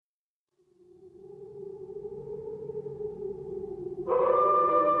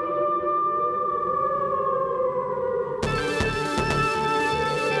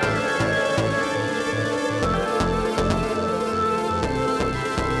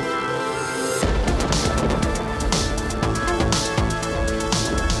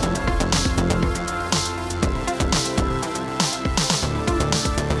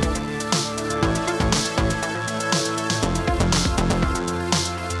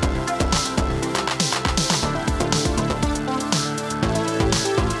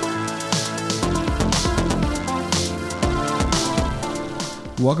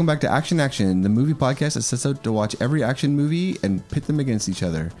Welcome back to Action Action, the movie podcast that sets out to watch every action movie and pit them against each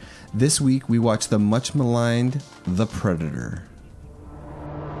other. This week, we watch the much maligned The Predator.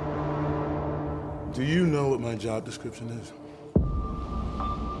 Do you know what my job description is?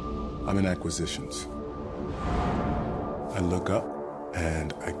 I'm in acquisitions. I look up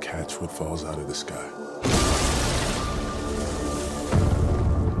and I catch what falls out of the sky.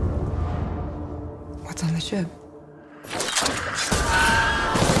 What's on the ship?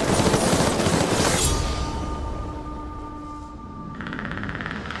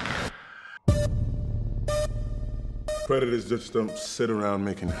 Predators just don't sit around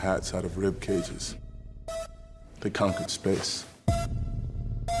making hats out of rib cages. They conquered space.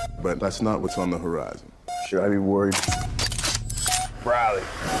 But that's not what's on the horizon. Should I be worried? Riley.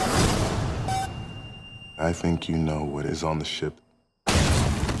 I think you know what is on the ship.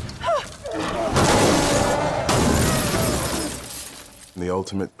 The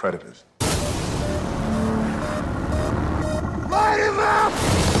ultimate predators. Light him up!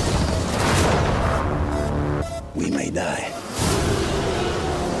 We may die.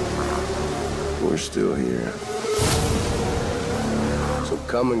 We're still here. So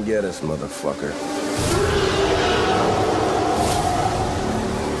come and get us, motherfucker.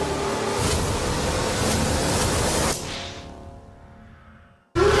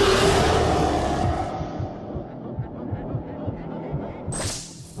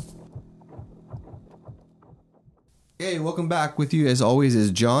 Hey, welcome back. With you, as always,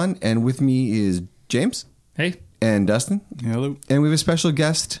 is John, and with me is James. Hey. And Dustin. Hello. And we have a special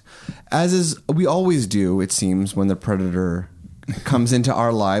guest, as is we always do, it seems, when the Predator comes into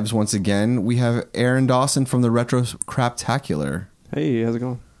our lives once again. We have Aaron Dawson from the Retro Craptacular. Hey, how's it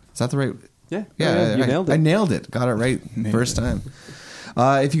going? Is that the right? Yeah. Yeah, You nailed it. I nailed it. Got it right first time.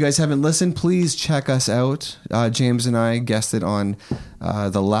 If you guys haven't listened, please check us out. James and I guested on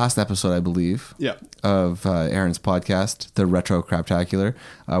the last episode, I believe, of Aaron's podcast, The Retro Craptacular,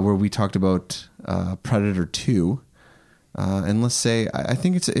 where we talked about Predator 2. And let's say I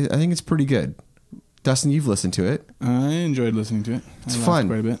think it's pretty good. Dustin, you've listened to it. I enjoyed listening to it. It's I laughed fun.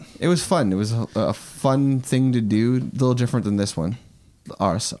 quite a bit. It was fun. It was a fun thing to do. A little different than this one.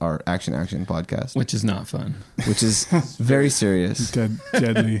 Our Action podcast, Which is not fun. which is very serious.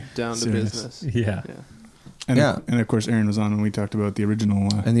 Deadly. Down to serious. business. Yeah. And, Yeah. and of course, Aaron was on when we talked about the original.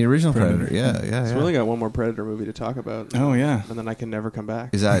 And the original Predator. Predator. Yeah. So we only got one more Predator movie to talk about. Oh, yeah. And then I can never come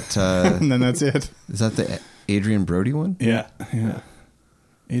back. Is that And then that's it. is that the Adrian Brody one? Yeah.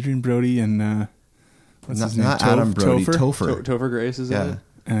 Adrian Brody and what's his name? Not Adam Brody. Topher. Topher. Topher Grace is in Yeah. it.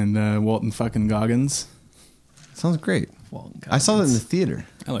 And Walton fucking Goggins. Sounds great. Well, I saw that in the theater.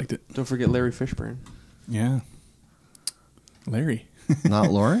 I liked it. Don't forget Larry Fishburne. Yeah. Larry.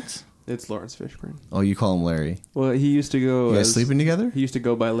 Not Lawrence? It's Lawrence Fishburne. Oh, you call him Larry. Well, he used to go. You guys as- sleeping together? He used to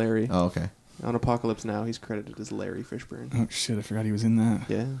go by Larry. Oh, okay. On Apocalypse Now, he's credited as Larry Fishburne. Oh, shit. I forgot he was in that.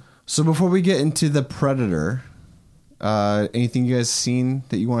 Yeah. So before we get into the Predator, anything you guys seen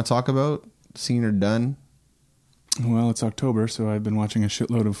that you want to talk about? Seen or done? Well, it's October, so I've been watching a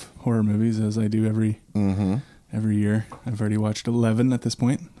shitload of horror movies, as I do every year. I've already watched 11 at this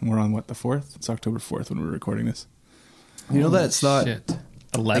point. And we're on, the 4th? It's October 4th when we're recording this. You know that it's not. Shit.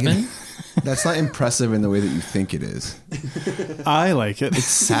 11? That's not impressive in the way that you think it is. I like it. It's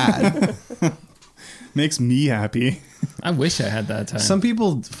sad. Makes me happy. I wish I had that time. Some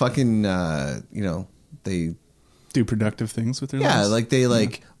people fucking, they Do productive things with their lives. like they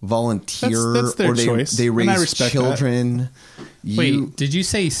volunteer That's their or they choice, they and I raise respect children. Wait, did you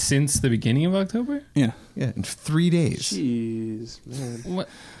say since the beginning of October? Yeah. Yeah, in 3 days. Jeez, man. What?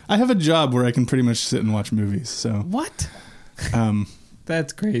 I have a job where I can pretty much sit and watch movies, so What? um,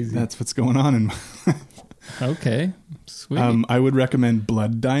 That's crazy. that's what's going on in my Okay. Sweet. I would recommend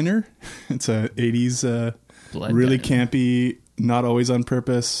Blood Diner. It's a 80s Blood really Diner. campy, not always on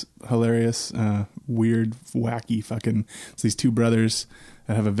purpose, hilarious, weird, wacky fucking. It's these two brothers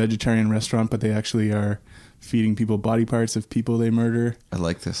that have a vegetarian restaurant, but they actually are feeding people body parts of people they murder, I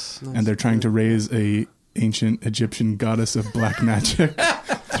like this. and they're trying to raise a ancient Egyptian goddess of black magic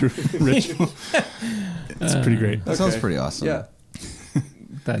through ritual. It's pretty great. That sounds pretty awesome. Yeah.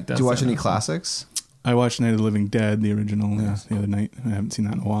 That does Do you watch sound any awesome. classics? I watched Night of the Living Dead, the original, the other night. I haven't seen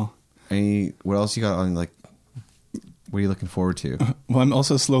that in a while. What else you got on, what are you looking forward to? Well, I'm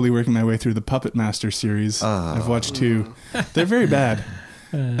also slowly working my way through the Puppet Master series. I've watched 2. They're very bad.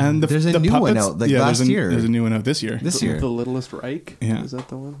 And There's a the new one puppets- out, last year. There's a new one out this year. This year. The Littlest Reich? Yeah. Is that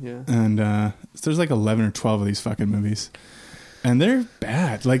the one? Yeah. And there's 11 or 12 of these fucking movies. And they're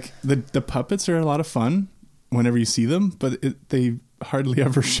bad. The puppets are a lot of fun whenever you see them, but they hardly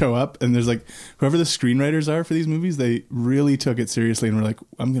ever show up. And there's like, whoever the screenwriters are for these movies, they really took it seriously and were like,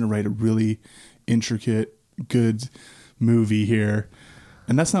 I'm going to write a really intricate, good movie here.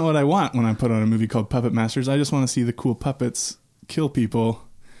 And that's not what I want when I put on a movie called Puppet Masters. I just want to see the cool puppets kill people.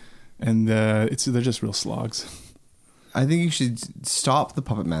 And they're just real slogs. I think you should stop the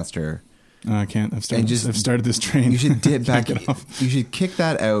Puppet Master. I can't. I've started this train. You should dip back. Get off. You should kick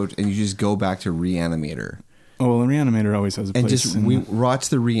that out, and you just go back to Reanimator. Oh, well, the Reanimator always has a place. And just watch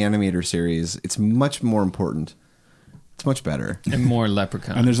the Reanimator series. It's much more important. It's much better. And more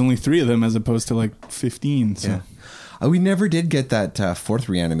Leprechaun. And there's only 3 of them as opposed to like 15. So. Yeah. We never did get that 4th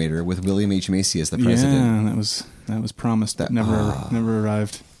Reanimator with William H. Macy as the president. Yeah, that was promised. That never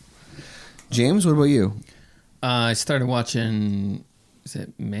arrived. James, what about you? I started watching... Is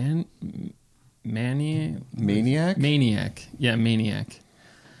it Maniac? Maniac. Yeah, Maniac.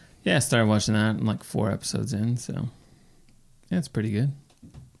 Yeah, I started watching that. I'm like 4 episodes in, so yeah, it's pretty good.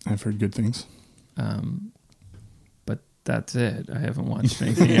 I've heard good things. But that's it. I haven't watched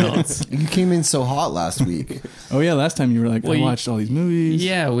anything else. You came in so hot last week. Oh yeah, last time you were like, I watched all these movies.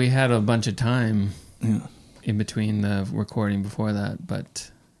 Yeah, we had a bunch of time in between the recording before that, but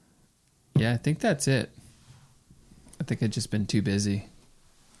yeah, I think that's it. I think I've just been too busy.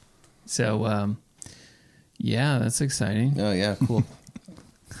 So, yeah, that's exciting. Oh, yeah, cool.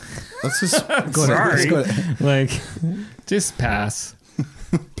 Let's just go ahead. Like, just pass.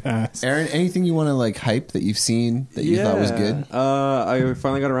 Pass. Aaron, anything you want to like hype that you've seen that you thought was good? I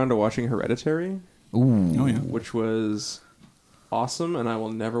finally got around to watching Hereditary. Ooh. Oh, yeah. Which was awesome, and I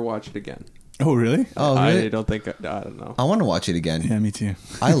will never watch it again. Oh, really? Oh, really? I don't know. I want to watch it again. Yeah, me too.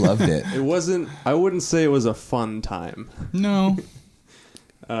 I loved it. I wouldn't say it was a fun time. No.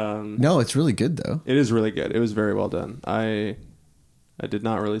 No, it's really good though. It is really good. It was very well done. I did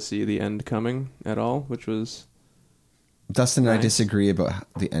not really see the end coming at all, which was Dustin and nice. I disagree about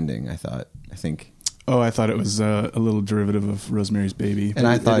the ending. I think. Oh, I thought it was a little derivative of Rosemary's Baby. And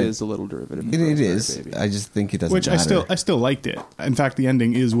I thought it is a little derivative. Of it Rosemary's is. Baby. I just think it doesn't. Which matter. I still liked it. In fact, the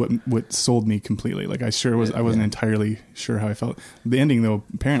ending is what sold me completely. Like I wasn't entirely sure how I felt. The ending, though,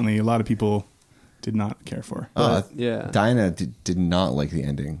 apparently a lot of people did not care for. Yeah. Dinah did not like the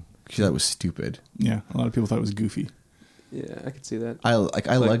ending. She thought it was stupid. Yeah, a lot of people thought it was goofy. Yeah, I could see that. I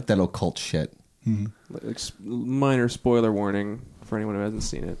like that occult shit. Mm-hmm. Like, minor spoiler warning for anyone who hasn't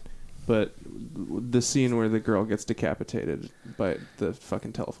seen it, but the scene where the girl gets decapitated by the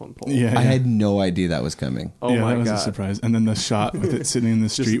fucking telephone pole. Yeah, I had no idea that was coming. Oh yeah, my that was god, a surprise. And then the shot with it sitting in the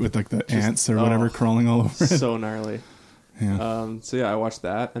street with like the ants or whatever crawling all over it. So gnarly. Yeah. So yeah, I watched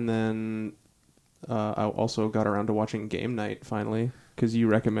that, and then I also got around to watching Game Night finally because you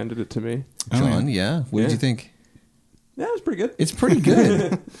recommended it to me. John, yeah. What did you think? Yeah, it was pretty good. It's pretty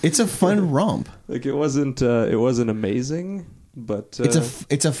good. It's a fun romp. Like it wasn't amazing, but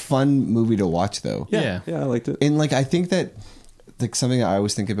It's a fun movie to watch though. Yeah. I liked it. And like I think that like something I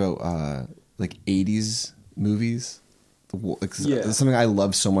always think about like 80s movies. Something I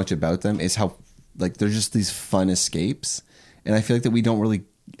love so much about them is how like they're just these fun escapes, and I feel like that we don't really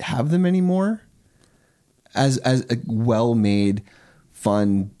have them anymore. As a well-made,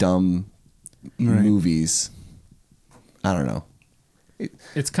 fun, dumb movies. I don't know.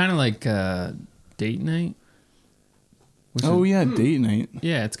 It's kind of like Date Night. Date Night.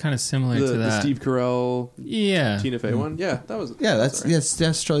 Yeah, it's kind of similar to The that. Steve Carell, Yeah. Tina Fey one. Yeah, that was. Yeah, that's all right.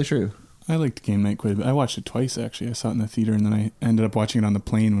 that's totally true. I liked Game Night quite a bit. I watched it twice actually. I saw it in the theater and then I ended up watching it on the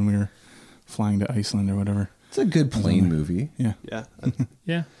plane when we were flying to Iceland or whatever. It's a good plane movie. Yeah. Yeah.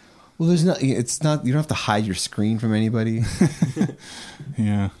 Yeah. Well, it's not. You don't have to hide your screen from anybody.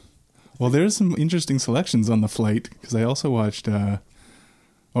 Yeah. Well, there's some interesting selections on the flight because I also watched. I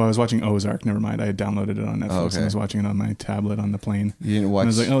was watching Ozark. Never mind. I had downloaded it on Netflix and I was watching it on my tablet on the plane. You didn't watch. And I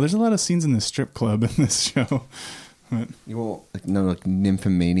was like, there's a lot of scenes in this strip club in this show. But You won't like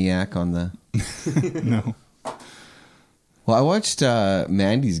Nymphomaniac on the. no. Well, I watched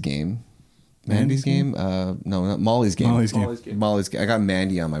Mandy's Game. Mandy's Game? No, not Molly's Game. Molly's Game. Molly's Game. I got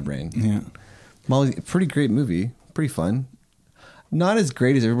Mandy on my brain. Yeah. Molly's pretty great movie. Pretty fun. Not as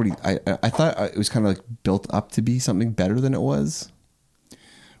great as everybody. I thought it was kind of like built up to be something better than it was.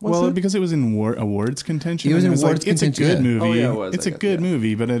 Because it was in awards contention. It was in awards awards contention. It's a contention, good yeah. movie. Oh, yeah, it was, It's I a guess, good yeah.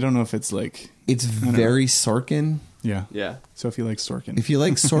 movie, but I don't know if it's like. It's very Sorkin. Yeah. Yeah. So if you like Sorkin. If you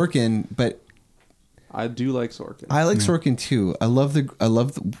like Sorkin, but I do like Sorkin. I like Sorkin too. I love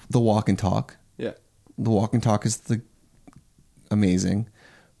the walk and talk. Yeah. The walk and talk is amazing,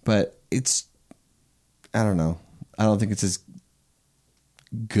 but it's, I don't know. I don't think it's as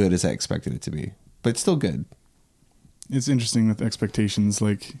good as I expected it to be, but it's still good. It's interesting with expectations.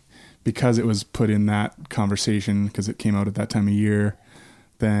 Like because it was put in that conversation, because it came out at that time of year,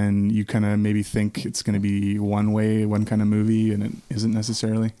 then you kind of maybe think it's going to be one way, one kind of movie, and it isn't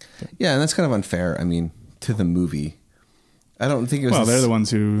necessarily. Yeah, and that's kind of unfair. I mean, to the movie, I don't think it was. Well, they're the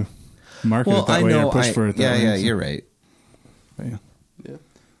ones who market it that way or push for it that way. Yeah, you're right. But yeah.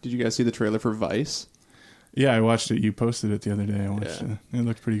 Did you guys see the trailer for Vice? Yeah, I watched it. You posted it the other day. I watched it. It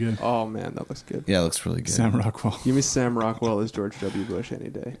looked pretty good. Oh man, that looks good. Yeah, it looks really good. Sam Rockwell. Give me Sam Rockwell as George W. Bush any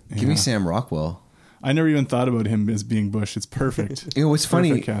day. Give me Sam Rockwell. I never even thought about him as being Bush. It's perfect. You know what's funny?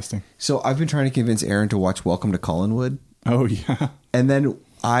 Perfect casting. So I've been trying to convince Aaron to watch Welcome to Collinwood. Oh yeah. And then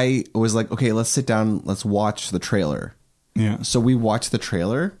I was like, okay, let's sit down. Let's watch the trailer. Yeah. So we watched the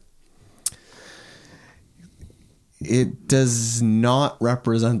trailer. It does not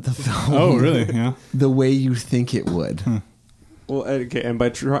represent the film. Oh really? Yeah. The way you think it would. Well, okay, and by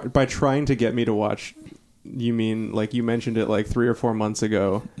trying to get me to watch, you mean like you mentioned it like 3 or 4 months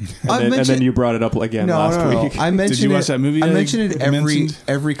ago, and then you brought it up again last week. I mentioned Did you watch that movie? I mentioned it mentioned?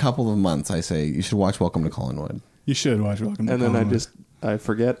 every couple of months. I say you should watch Welcome to Collinwood. You should watch Welcome to And then Collinwood. I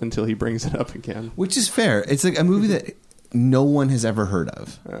forget until he brings it up again. Which is fair. It's like a movie that no one has ever heard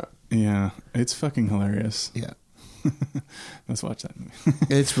of. Yeah, it's fucking hilarious. Yeah. Let's watch that movie.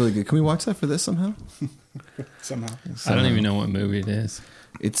 It's really good. Can we watch that for this somehow? Somehow. I don't even know what movie it is.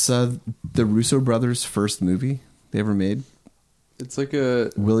 It's the Russo brothers' first movie they ever made. It's like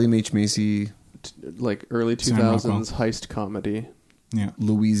a William H. Macy, like early Sam Rockwell. 2000s heist comedy, Yeah.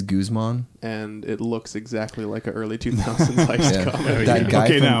 Louise Guzman. and it looks exactly like an early 2000s heist Yeah. comedy. That guy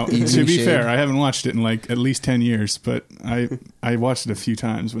Okay, from now Evening to be Shade. fair, I haven't watched it in like at least 10 years, but I watched it a few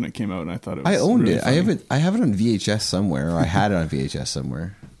times when it came out, and I thought it was. I owned really it. funny. I have it on VHS somewhere, or I had it on VHS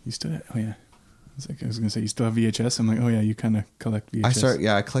somewhere. You still? Oh yeah. I was gonna say you still have VHS. I'm like, oh yeah, you kind of collect VHS.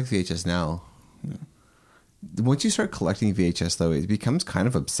 I collect VHS now. Once you start collecting VHS, though, it becomes kind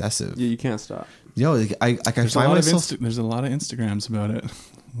of obsessive. Yeah, you can't stop. You know, I There's find myself. there's a lot of Instagrams about it.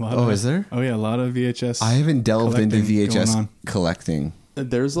 Is there? Oh yeah, a lot of VHS. I haven't delved into collecting going VHS on. collecting.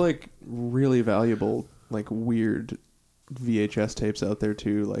 There's like really valuable, like weird VHS tapes out there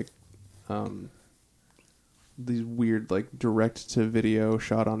too, like these weird like direct to video,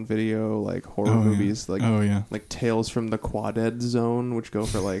 shot on video, like horror movies, like like Tales from the Quaded Zone, which go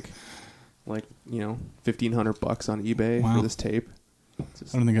for like $1,500 on eBay for this tape. I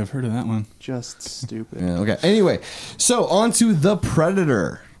don't think I've heard of that one. Just stupid. Yeah, okay. Anyway, so on to The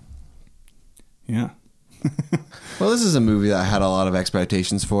Predator. Yeah. Well, this is a movie that I had a lot of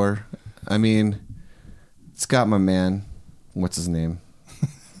expectations for. I mean, it's got my man. What's his name?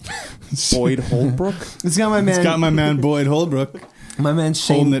 Boyd Holbrook. It's got my man. It's got my man Boyd Holbrook. My man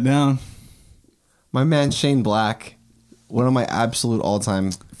Shane. Holding it down. My man Shane Black. One of my absolute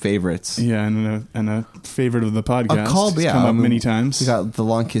all-time favorites. Yeah, and a favorite of the podcast. He's come up many times. We got The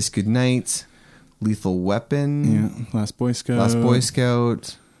Long Kiss Goodnight, Lethal Weapon. Yeah, Last Boy Scout.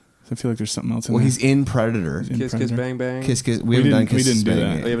 I feel like there's something else in there. He's in Predator. Kiss Kiss Bang Bang. Kiss Kiss. We haven't done Kiss we didn't Kiss do Bang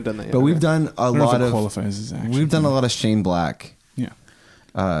that. Bang. We haven't done that yet. But we've done a I don't know lot if it of qualifies as action. We've done a lot of Shane Black.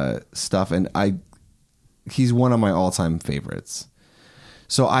 Yeah. Stuff, and he's one of my all-time favorites.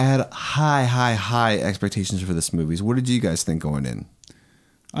 So I had high expectations for this movie. So what did you guys think going in?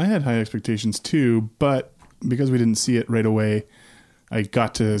 I had high expectations too, but because we didn't see it right away, I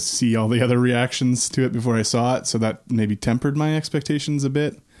got to see all the other reactions to it before I saw it, so that maybe tempered my expectations a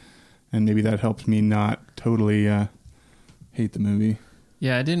bit, and maybe that helped me not totally hate the movie.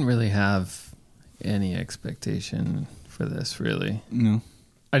 Yeah, I didn't really have any expectation for this, really. No.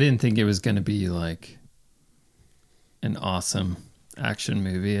 I didn't think it was going to be like an awesome action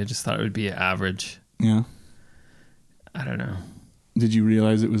movie. I just thought it would be average. Yeah. I don't know. Did you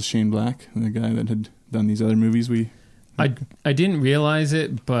realize it was Shane Black, the guy that had done these other movies? I didn't realize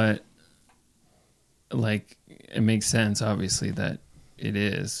it, but like it makes sense, obviously, that it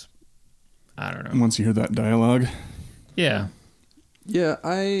is. I don't know. Once you hear that dialogue. Yeah. Yeah,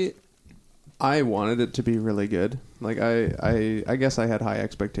 I wanted it to be really good. Like I guess I had high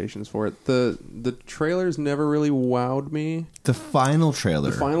expectations for it. The trailers never really wowed me. The final trailer.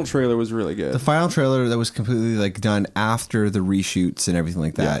 The final trailer was really good. The final trailer that was completely like done after the reshoots and everything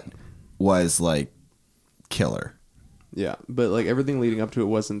like that was like killer. Yeah, but like everything leading up to it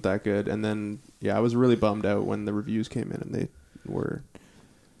wasn't that good. And then I was really bummed out when the reviews came in and they were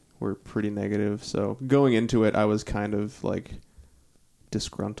pretty negative. So going into it, I was kind of like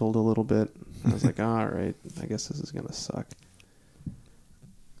disgruntled a little bit. I was like, all right, I guess this is gonna suck.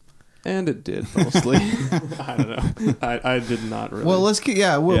 And it did mostly. I don't know. I did not really. Well, let's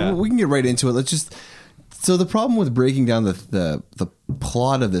get we can get right into it. Let's just So the problem with breaking down the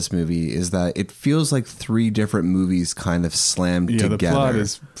plot of this movie is that it feels like 3 different movies kind of slammed together. The plot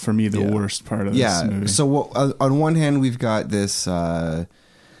is, for me, the worst part of this movie. So on one hand, we've got this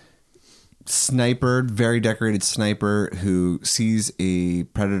sniper, very decorated sniper, who sees a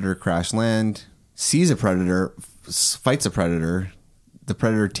predator crash land, sees a predator, fights a predator. The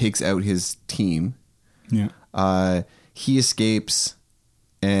predator takes out his team. Yeah. He escapes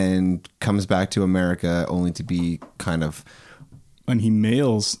and comes back to America only to be kind of... And he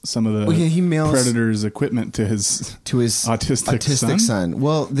mails some of the predator's equipment to his autistic son.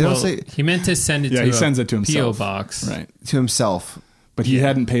 Well, they don't say... He meant to send it he sends it to himself. P.O. box. Right. To himself. But he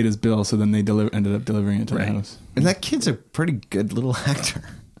hadn't paid his bill, so then they ended up delivering it to the house. And that kid's a pretty good little actor.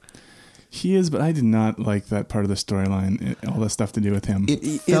 He is, but I did not like that part of the storyline, all the stuff to do with him.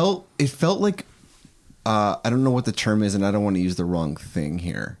 It felt like... I don't know what the term is, and I don't want to use the wrong thing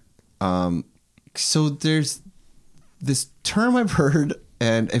here. So there's this term I've heard,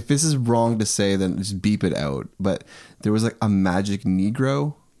 and if this is wrong to say, then just beep it out. But there was like a magic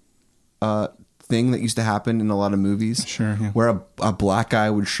Negro thing that used to happen in a lot of movies. Sure, yeah. Where a black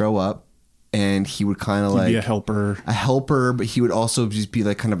guy would show up, and he would kind of like be a helper, but he would also just be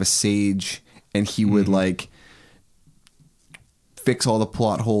like kind of a sage, and he would like fix all the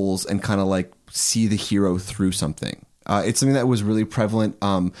plot holes and kind of like see the hero through something. It's something that was really prevalent.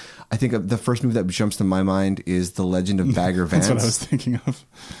 I think the first movie that jumps to my mind is The Legend of Bagger Vance. That's what I was thinking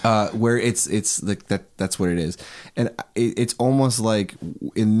of. Where it's like that. That's what it is, and it's almost like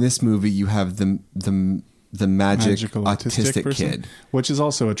in this movie you have the magical autistic kid, which is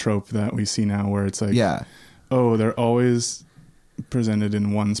also a trope that we see now, where it's like, oh, they're always presented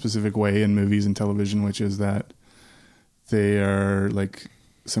in one specific way in movies and television, which is that they are like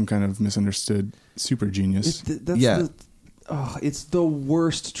some kind of misunderstood super genius. It's the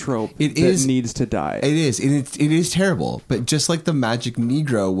worst trope that needs to die. It is. It is terrible. But just like the Magic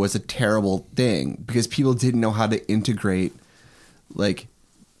Negro was a terrible thing because people didn't know how to integrate. Like,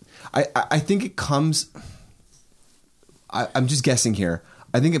 I think it comes... I'm just guessing here.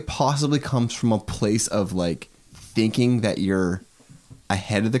 I think it possibly comes from a place of like thinking that you're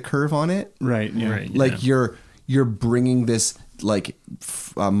ahead of the curve on it. Right. Yeah. Right, like you're bringing this like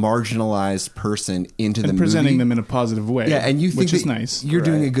marginalized person into the movie, presenting them in a positive way. Yeah, and you think which is nice. You're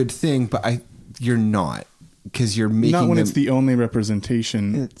doing a good thing, but you're not, because you're making not when them, it's the only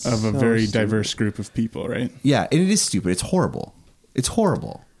representation of a very diverse group of people, right? Yeah, and it is stupid. It's horrible. It's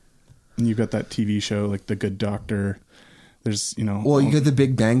horrible. And you've got that TV show like The Good Doctor. There's, you got The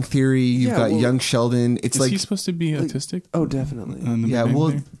Big Bang Theory. You've got Young Sheldon. It's is he supposed to be autistic? Oh, definitely.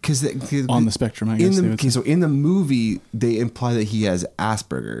 Because on the spectrum, I guess. So in the movie, they imply that he has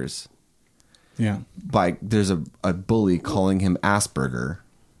Asperger's. Yeah. There's a bully calling him Asperger.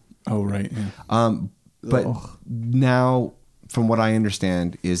 Oh, right. Yeah. But now, from what I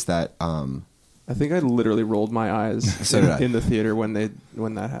understand, is that I think I literally rolled my eyes in the theater when that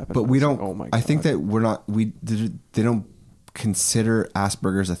happened. But we don't. Like, oh my God. I think that we're not. They don't consider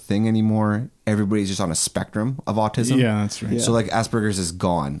Asperger's a thing anymore. Everybody's just on a spectrum of autism. Yeah, that's right. So like Asperger's is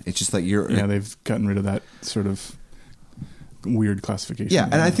gone. It's just like they've gotten rid of that sort of weird classification. Yeah,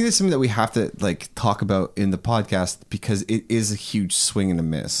 and I think it's something that we have to like talk about in the podcast because it is a huge swing and a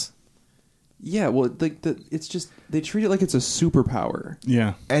miss. Yeah, well, like it's just they treat it like it's a superpower.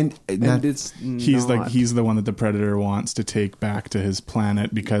 Yeah, and it's he's the one that the Predator wants to take back to his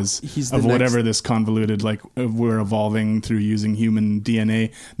planet because of whatever this convoluted like we're evolving through using human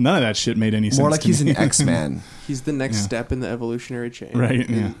DNA. None of that shit made any sense. More like he's an X-Man. He's the next step in the evolutionary chain, right?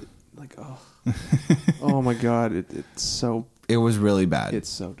 Yeah. Like oh my God, it's so. It was really bad. It's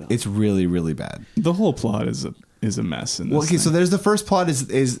so dumb. It's really really bad. The whole plot is a mess. In this well, okay, so there's the first plot is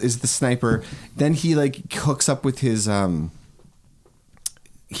the sniper. Then he like hooks up with his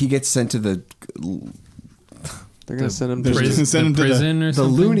he gets sent to the. They're gonna send him to prison or the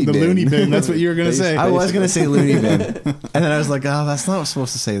something. loony bin. The loony bin. That's what you were gonna say. I was gonna say loony bin, and then I was like, oh, that's not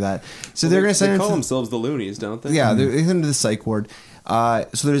supposed to say that. So they're gonna send. They call themselves the loonies, don't they? Yeah, they're into the psych ward. So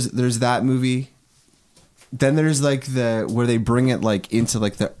there's that movie. Then there's like where they bring it like into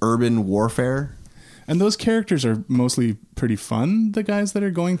like the urban warfare. And those characters are mostly pretty fun, the guys that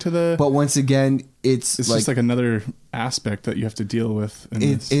are going to the... But once again, it's like, just like another aspect that you have to deal with. But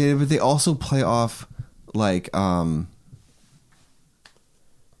they also play off like...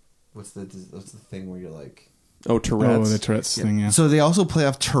 What's the thing where you're like... Oh, Tourette's. Oh, the Tourette's thing, yeah. So they also play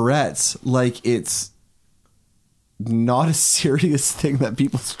off Tourette's like it's not a serious thing that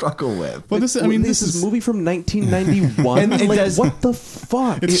people struggle with. Well, this is a movie from 1991. And like, what the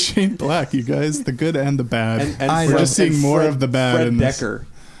fuck? It's Shane Black, you guys, the good and the bad. And we're just seeing more of the bad. Fred Decker.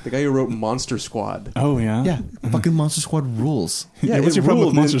 The guy who wrote Monster Squad. Oh yeah. Yeah, fucking Monster Squad rules. Yeah, what's your problem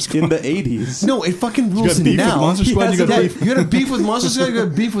with Monster Squad? in the 80s? No, it fucking rules got beef now. with Monster Squad? You You got a beef with Monster Squad? You got a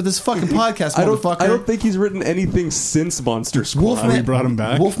beef with this fucking podcast, motherfucker. I don't think he's written anything since Monster Squad. Wolfman, We brought him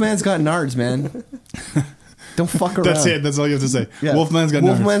back. Wolfman's got nards, man. Don't fuck around. That's it. That's all you have to say. Yeah. Wolfman's got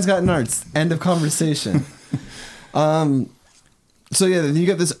Wolfman's got nards. End of conversation. So yeah, then you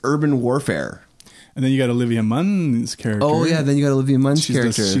got this urban warfare. And then you got Olivia Munn's character. Oh yeah, then you got Olivia Munn's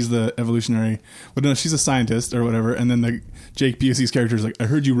character. She's the evolutionary. Well, no, she's a scientist or whatever. And then the Jake Busey's character is like, I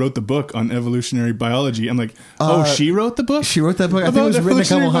heard you wrote the book on evolutionary biology. I'm like, oh, she wrote the book? She wrote that book. I think it was written a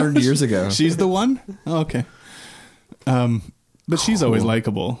couple hundred years ago. She's the one? Oh, okay. But she's always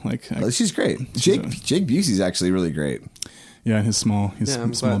likable. Like she's great. Jake Busey's actually really great. Yeah, his small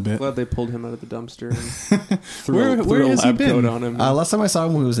bit. Glad they pulled him out of the dumpster. And Where has he been? On him. Last time I saw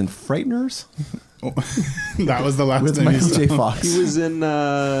him, he was in Frighteners. That was the last with time Michael J. Fox. He was in.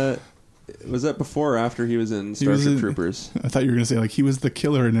 Was that before or after he was in Starship Troopers? I thought you were going to say like he was the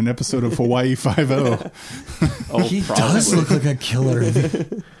killer in an episode of Hawaii Five-0. Oh, he probably. does look like a killer.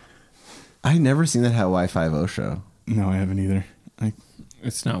 I've never seen that Hawaii Five-0 show. No, I haven't either.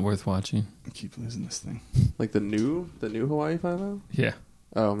 It's not worth watching. I keep losing this thing. Like the new Hawaii Five-0? Yeah.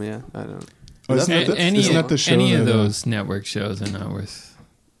 Oh man, I don't. Oh, isn't that the show any of that, those network shows are not worth.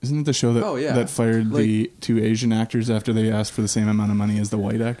 Isn't it the show that that fired the two Asian actors after they asked for the same amount of money as the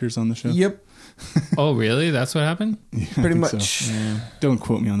white actors on the show? Yep. Oh, really? That's what happened? Yeah, pretty much. So. Yeah. Don't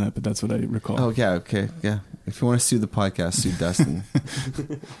quote me on that, but that's what I recall. Oh yeah, okay, yeah. If you want to sue the podcast, sue Dustin.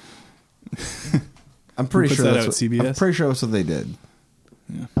 I'm pretty sure that's what CBS. I'm pretty sure that's what they did.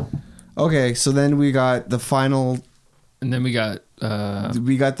 Yeah. Okay, so then we got the final, and then we got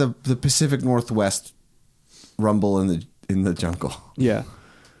the Pacific Northwest rumble in the jungle. Yeah.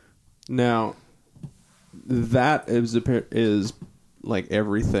 Now, that is like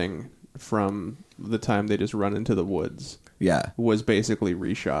everything from the time they just run into the woods. Yeah, was basically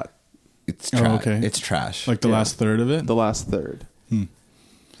reshot. It's trash. Oh, okay. It's trash. Like the last third of it. The last third.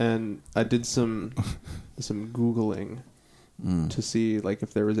 And I did some Googling to see like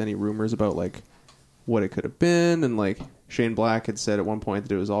if there was any rumors about like what it could have been, and like Shane Black had said at one point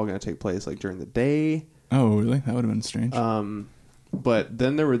that it was all going to take place like during the day. Oh, really? That would have been strange. But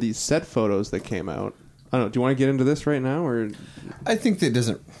then there were these set photos that came out. I don't know. Do you want to get into this right now, or? I think that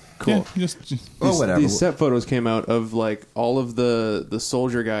doesn't. Cool. Yeah, whatever. These set photos came out of like all of the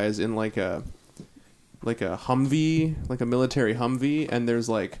soldier guys in like a Humvee, like a military Humvee, and there's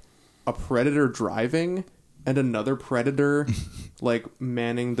like a Predator driving and another Predator like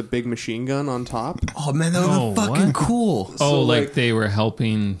manning the big machine gun on top. Oh man, that was fucking cool. So, like they were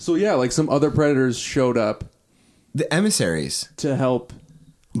helping. So yeah, like some other Predators showed up, the emissaries, to help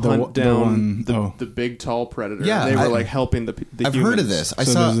hunt down the big tall Predator. Yeah, they were like helping the I've humans. heard of this.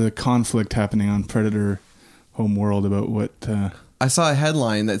 So there's a conflict happening on Predator Homeworld about what. I saw a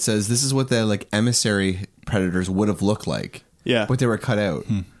headline that says this is what the like emissary Predators would have looked like. Yeah, but they were cut out.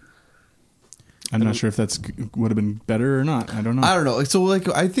 I'm not sure if that's would have been better or not. I don't know. I don't know. So like,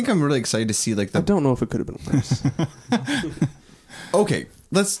 I think I'm really excited to see like I don't know if it could have been worse. Okay,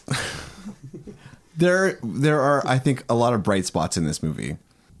 let's. There are, I think, a lot of bright spots in this movie.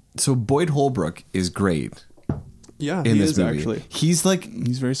 So Boyd Holbrook is great. Yeah, in he this is movie. actually. He's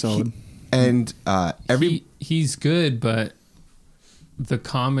very solid. And he's good, but the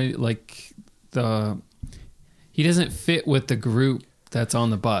comedy, like he doesn't fit with the group that's on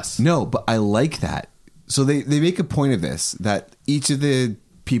the bus. No, but I like that. So they make a point of this, that each of the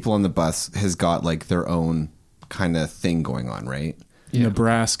people on the bus has got like their own kind of thing going on, right? Yeah.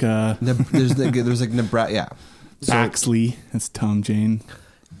 Nebraska. There's like Nebraska. Yeah. Baxley. That's Tom Jane.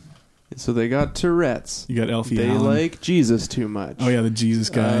 So they got Tourette's. You got Elfie They Allen. like Jesus too much. Oh yeah, the Jesus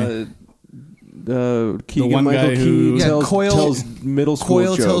guy. Keegan Michael Key tells middle school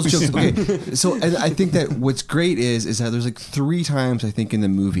Coyle jokes. tells jokes. Okay, so and I think that what's great is that there's like 3 times I think in the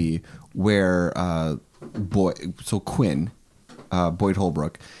movie where Quinn, Boyd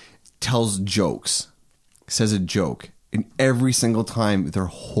Holbrook, tells jokes, says a joke, and every single time they're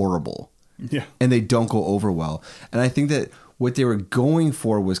horrible. Yeah, and they don't go over well. And I think that what they were going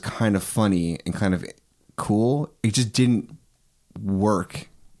for was kind of funny and kind of cool. It just didn't work.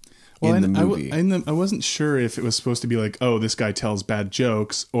 Well, in the movie. I wasn't sure if it was supposed to be like, oh, this guy tells bad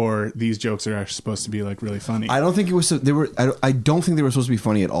jokes, or these jokes are actually supposed to be like really funny. I don't think it was. I don't think they were supposed to be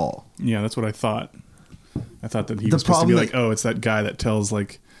funny at all. Yeah, that's what I thought. I thought that he was supposed to be like, oh, it's that guy that tells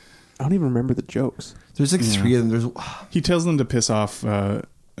like. I don't even remember the jokes. There's like 3 of them. He tells them to piss off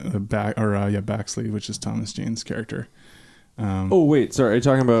Baxley, which is Thomas Jane's character. Oh wait, sorry. Are you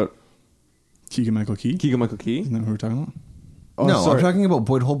talking about Keegan Michael Key? Keegan Michael Key? Isn't that who we're talking about? Oh, no, sorry. I'm talking about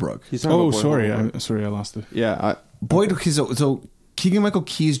Boyd Holbrook. He's talking Oh, about Boyd sorry. Holbrook. I lost it. Yeah. Boyd. So Keegan-Michael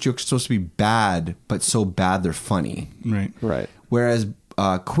Key's jokes are supposed to be bad, but so bad they're funny. Right. Whereas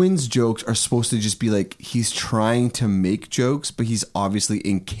Quinn's jokes are supposed to just be like he's trying to make jokes, but he's obviously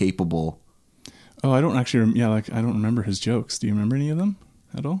incapable. Oh, I don't actually. I don't remember his jokes. Do you remember any of them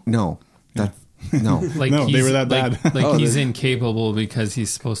at all? No, no. Like No, they he's- were that like- bad. Like he's incapable because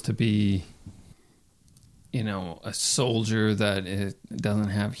he's supposed to be, a soldier that doesn't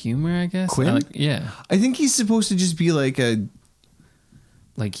have humor. I guess. Quinn? Yeah. I think he's supposed to just be like a.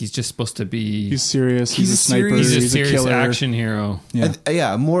 Like he's just supposed to be. He's serious. He's a sniper. serious- He's a serious killer. action hero. Yeah.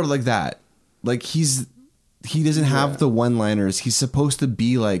 Yeah, more like that. Like he doesn't have the one-liners. He's supposed to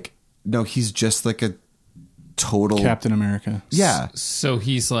be like, no, he's just like a total Captain America. Yeah, So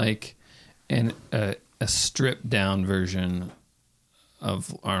he's like a stripped down version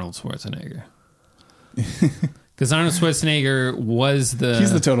of Arnold Schwarzenegger. Because Arnold Schwarzenegger was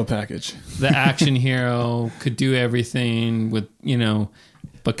He's the total package. the action hero, could do everything with,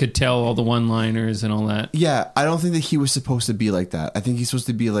 but could tell all the one-liners and all that. yeah. I don't think that he was supposed to be like that. I think he's supposed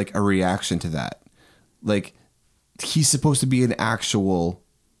to be like a reaction to that. Like he's supposed to be an actual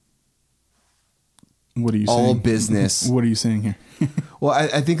What are you all saying? business. What are you saying here? Well,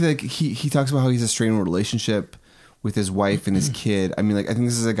 I think like he talks about how he's a strained relationship with his wife and his kid. I mean, like I think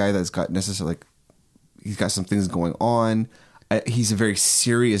this is a guy that's got necessarily like he's got some things going on. He's a very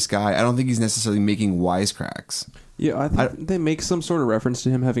serious guy. I don't think he's necessarily making wisecracks. Yeah, I think they make some sort of reference to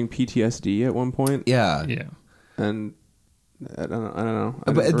him having PTSD at one point. Yeah, Yeah. And I don't know.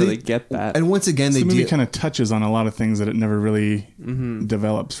 I But didn't really they- get that. And once again, The they movie do. kind of touches on a lot of things that it never really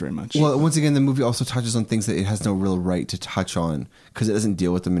develops very much. Well, once again, the movie also touches on things that it has no real right to touch on because it doesn't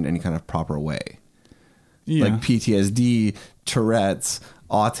deal with them in any kind of proper way. yeah. Like PTSD, Tourette's,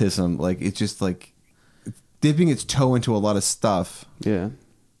 autism. Like it's just like dipping its toe into a lot of stuff. yeah.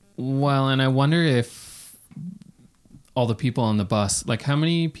 Well, and I wonder if all the people on the bus, like how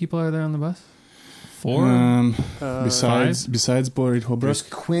many people are there on the bus? 4? Besides Boyd Holbrook, There's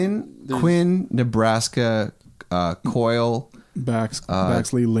Quinn, Nebraska, Coyle.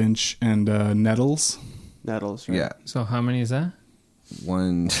 Baxley, Lynch, and Nettles. Nettles, right? Yeah, So how many is that?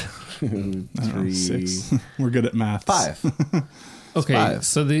 1, 2, I don't know, 3, 6. We're good at math. 5. Okay, 5.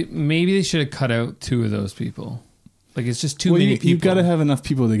 so maybe they should have cut out 2 of those people. Like it's just too many people. You've got to have enough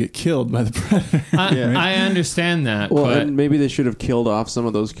people to get killed by the predator. I understand that, Well, but and maybe they should have killed off some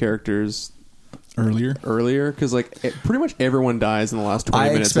of those characters Earlier. because pretty much everyone dies in the last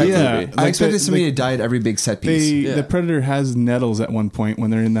 20 minutes of the yeah. movie. I Like expected the- somebody like- to die at every big set piece. The predator has Nettles at one point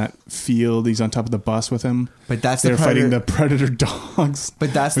when they're in that field. He's on top of the bus with him. But that's they're the predator. fighting the predator dogs.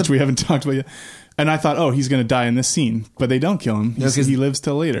 But that's which the- we haven't talked about yet. And I thought, oh, he's going to die in this scene, but they don't kill him. No, 'cause- He lives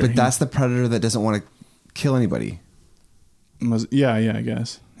till later. But that's the predator that doesn't want to kill anybody. yeah, I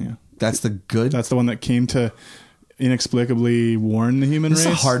guess. Yeah, That's the good. that's the one that came to inexplicably warn the human This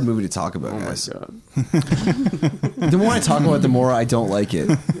race. is a hard movie to talk about, Oh my guys. god. The more I talk about it, the more I don't like it.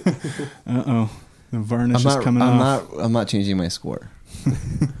 The varnish is coming off. I'm not changing my score.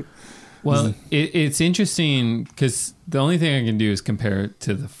 well, it's interesting because the only thing I can do is compare it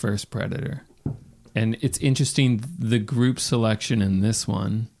to the first Predator, and it's interesting the group selection in this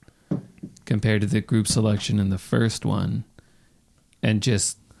one compared to the group selection in the first one, and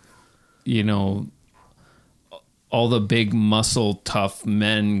just all the big muscle tough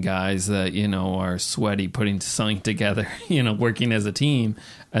men guys that are sweaty putting something together, working as a team,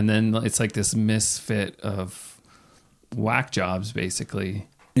 and then it's like this misfit of whack jobs basically.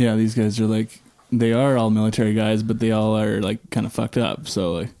 Yeah, these guys are like, they are all military guys, but they all are like kind of fucked up.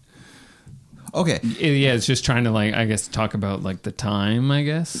 So like, Okay. Yeah, it's just trying to I guess talk about like the time, I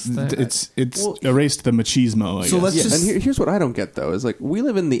guess. it's erased the machismo. I So guess. let's Yeah, just. and here's what I don't get though is like we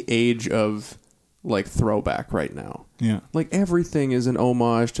live in the age of like throwback right now. Yeah. Like everything is an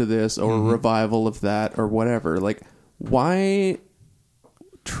homage to this or a revival of that or whatever. Like why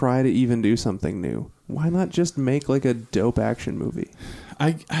try to even do something new? Why not just make like a dope action movie?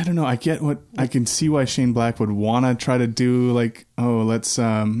 I don't know. I get what I can see why Shane Black would want to try to do like, oh, let's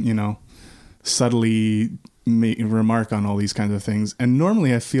subtly remark on all these kinds of things. And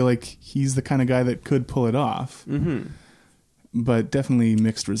normally I feel like he's the kind of guy that could pull it off. Mm-hmm. But definitely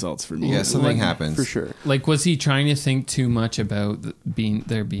mixed results for me. Yeah, something happens. For sure. Like, was he trying to think too much about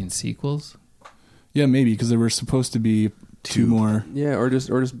there being sequels? Yeah, maybe because there were supposed to be two more. Yeah, or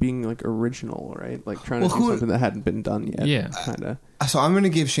just being like original, right? Like trying to Well, do something that hadn't been done yet. Yeah. kind of. So I'm going to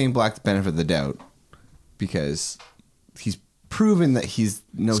give Shane Black the benefit of the doubt because he's proven that he's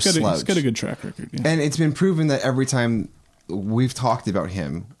no He's slouch. got a good track record. Yeah. And it's been proven that every time we've talked about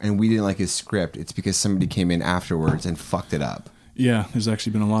him and we didn't like his script, it's because somebody came in afterwards and fucked it up. Yeah, there's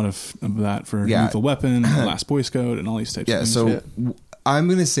actually been a lot of that for Lethal Weapon, Last Boy Scout, and all these types of things. So I'm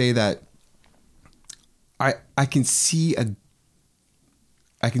going to say that I can see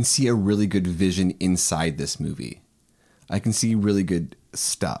a really good vision inside this movie. I can see really good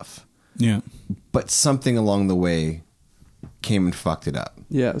stuff. Yeah. But something along the way came and fucked it up.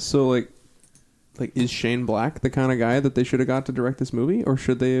 Yeah, so like is Shane Black the kind of guy that they should have got to direct this movie, or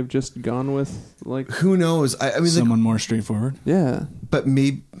should they have just gone with like who knows? I mean, someone more straightforward. Yeah. But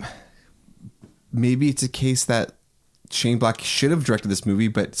maybe it's a case that Shane Black should have directed this movie,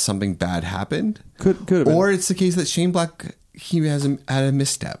 but something bad happened. Could have been. Or it's the case that Shane Black had a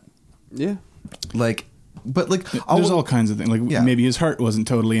misstep. Yeah. But there's all kinds of things. Maybe his heart wasn't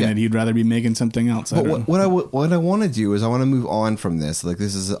totally in it. He'd rather be making something else. But what I want to do is I want to move on from this. Like,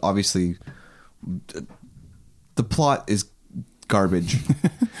 this is obviously the plot is garbage,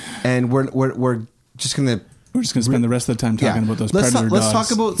 and we're just gonna spend the rest of the time talking about those predator dogs. Let's talk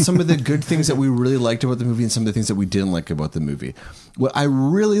about some of the good things that we really liked about the movie and some of the things that we didn't like about the movie. What I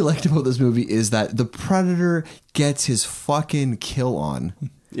really liked about this movie is that the Predator gets his fucking kill on.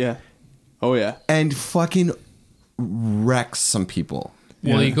 Yeah. Oh yeah. And fucking wrecks some people.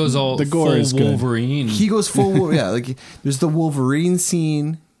 Well, he goes all the gore full is Wolverine. He goes full like there's the Wolverine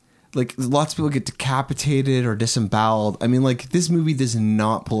scene. Like, lots of people get decapitated or disemboweled. I mean, like, this movie does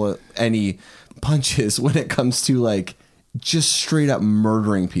not pull any punches when it comes to, like, just straight up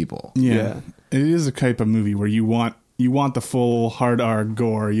murdering people. Yeah. It is a type of movie where you want the full hard R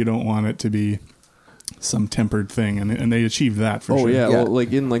gore. You don't want it to be some tempered thing, and they achieved that for sure. Oh yeah, well,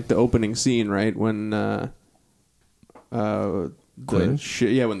 like in like the opening scene, right, when when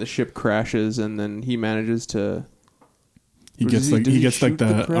the ship crashes and then he manages to he gets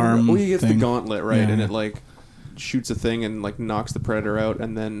the arm. Well, he gets thing. the gauntlet, right, and it like shoots a thing and like knocks the Predator out,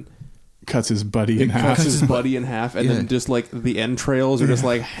 and then cuts his buddy in half. And then just like the entrails are just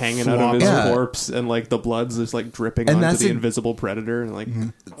like hanging out of his corpse, and like the blood's just like dripping onto the invisible Predator, and like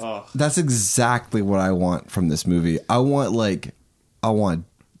that's exactly what I want from this movie. I want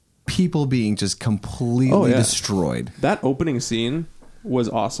people being just completely destroyed. That opening scene was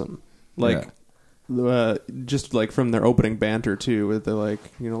awesome. Like just like from their opening banter too, with the like,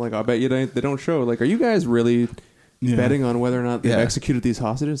 you know, like, I bet you they don't show, like, are you guys really betting on whether or not they've executed these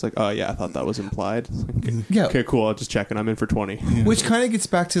hostages? Like, oh yeah, I thought that was implied. Like, okay, cool, I'll just check, and I'm in for 20. Which kind of gets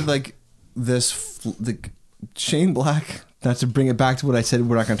back to like the Shane Black, not to bring it back to what I said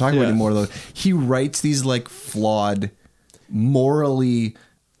we're not going to talk about anymore, though. He writes these like flawed, morally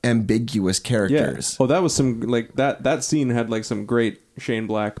ambiguous characters. Oh, that was some like that scene had like some great Shane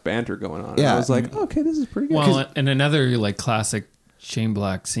Black banter going on. Yeah, I was like, okay, this is pretty good. Well, and another like classic Shane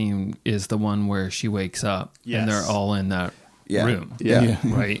Black scene is the one where she wakes up and they're all in that room. Yeah.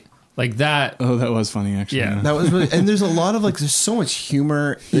 Right. Like that. Oh, that was funny, actually. Yeah. That was really, and there's a lot of like, there's so much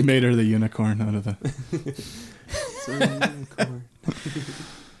humor. He made her the unicorn out of the.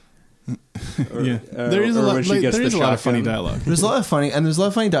 There is a lot of funny dialogue. There's a lot of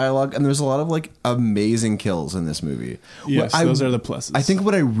funny dialogue, and there's a lot of like amazing kills in this movie. Yes, those are the pluses. I think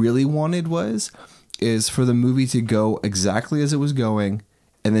what I really wanted is for the movie to go exactly as it was going,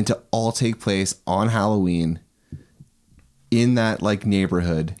 and then to all take place on Halloween in that like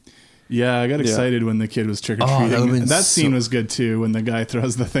neighborhood. Yeah, I got excited when the kid was trick or treating. That scene was good too, when the guy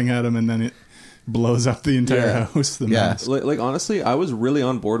throws the thing at him and then it blows up the entire house. Like honestly, I was really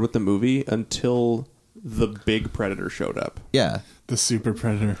on board with the movie until the big Predator showed up. Yeah, the super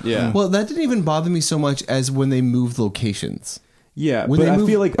Predator. Yeah. Well, that didn't even bother me so much as when they moved locations. Yeah, but I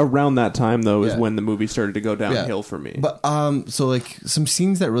feel like around that time though is when the movie started to go downhill for me. But so like some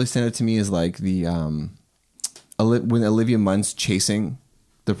scenes that really stand out to me is like the when Olivia Munn's chasing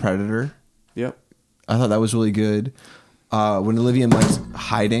the Predator. Yep. I thought that was really good. When Olivia Munn's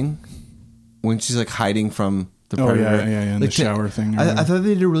hiding, when she's like hiding from the Predator. In like the shower thing. I thought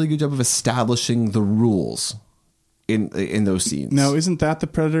they did a really good job of establishing the rules in those scenes. Now, isn't that the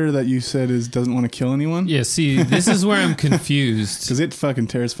Predator that you said doesn't want to kill anyone? Yeah, see, this is where I'm confused. Because it fucking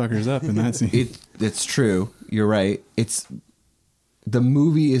tears fuckers up in that scene. It's true. You're right. The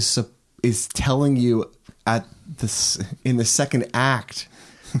movie is telling you in the second act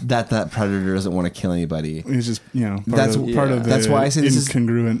that Predator doesn't want to kill anybody. It's just, part of the that's why I say this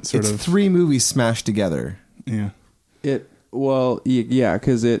incongruent is it's three movies smashed together. Yeah.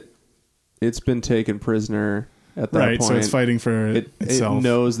 Because it's been taken prisoner at that point. So it's fighting for itself. It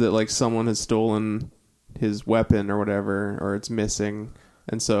knows that like someone has stolen his weapon or whatever, or it's missing.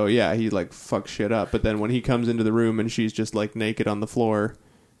 And so, he like fucks shit up. But then when he comes into the room and she's just like naked on the floor,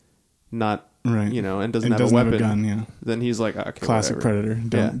 not right? You know, and doesn't have a weapon, gun, yeah. Then he's like, okay, classic whatever.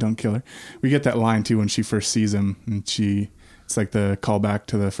 Predator. Don't kill her. We get that line too when she first sees him, and it's like the callback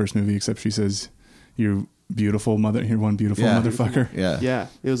to the first movie, except she says, "You're beautiful, mother. You're one beautiful motherfucker." Yeah.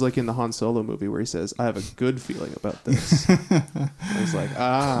 It was like in the Han Solo movie where he says, "I have a good feeling about this." I was like,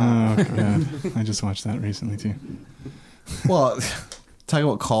 Oh god, I just watched that recently too. Well, talking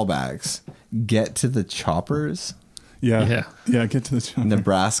about callbacks, get to the choppers. Yeah. Get to the chopper.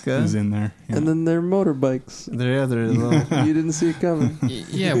 Nebraska is in there, yeah. And then their motorbikes. They're little, You didn't see it coming.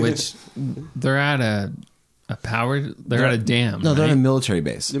 Yeah, which they're at a dam. No, they're right? at a military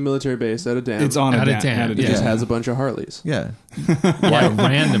base. The military base at a dam. It's on At a a dam. dam, It yeah. just has a bunch of Harleys. Yeah. Yeah,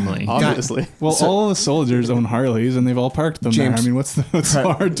 randomly. Obviously. Well, all the soldiers own Harleys, and they've all parked them James, there. I mean, what's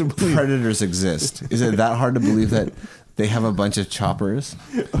hard to believe? Predators exist. Is it that hard to believe that they have a bunch of choppers?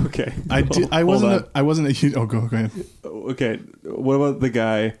 Okay. I wasn't a huge. Oh, go ahead. Okay. What about the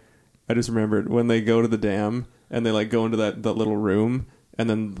guy? I just remembered when they go to the dam and they like go into that little room. And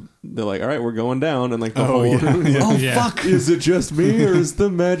then they're like, all right, we're going down. And like the whole room. Oh, Yeah. fuck. Is it just me or is the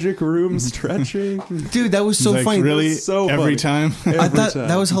magic room stretching? Dude, that was so Like, funny. really, so every funny. time. I thought time.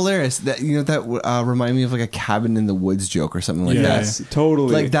 that was hilarious. That reminded me of like a cabin in the woods joke or something like Yeah. that. Yes,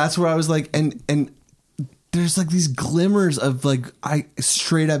 totally. Like that's where I was like, and there's like these glimmers of like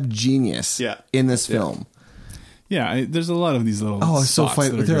straight up genius. Yeah. In this Yeah. film. Yeah, there's a lot of these little. Oh, it's so spots funny.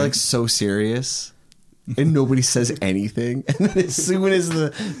 that are They're great. like so serious. And nobody says anything. And then as soon as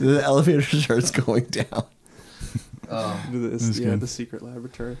the elevator starts going down. The secret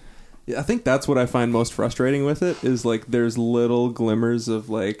laboratory. Yeah, I think that's what I find most frustrating with it is like there's little glimmers of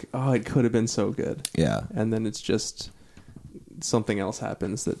like, oh, it could have been so good. Yeah. And then it's just something else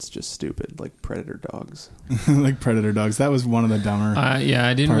happens that's just stupid, like predator dogs. like Predator dogs. That was one of the dumber. I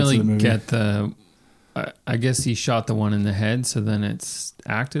didn't parts really of the movie. get the. I guess he shot the one in the head, so then it's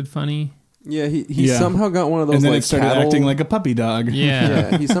acted funny. Yeah, he Yeah. somehow got one of those and then like it started cattle, acting like a puppy dog. Yeah.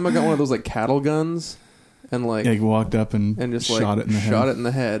 yeah, he somehow got one of those like cattle guns and like Like walked up and just shot like it in the head. shot it in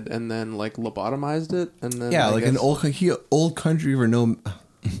the head and then like lobotomized it and then Yeah, I like guess, an old country for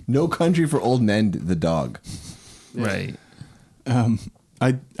no country for old men, the dog. Right.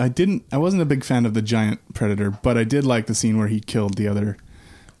 I wasn't a big fan of the giant predator, but I did like the scene where he killed the other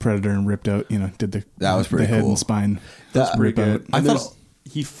predator and ripped out, did That was pretty the head cool. and spine. That's pretty good. I And thought- there's-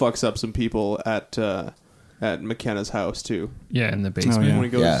 he fucks up some people at McKenna's house too. Yeah, in the basement. yeah. When he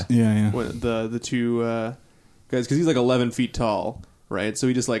goes, Yeah. Yeah. when the two guys, because he's like 11 feet tall, right? So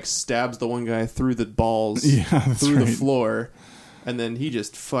he just like stabs the one guy through the balls, Yeah, that's through the right. floor, and then he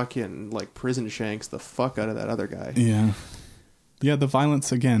just fucking like prison shanks the fuck out of that other guy. Yeah. Yeah, the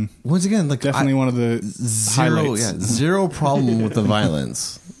violence again. Once again, like Definitely one of the highlights. zero problem with the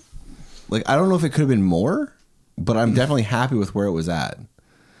violence. Like I don't know if it could have been more, but I'm definitely happy with where it was at.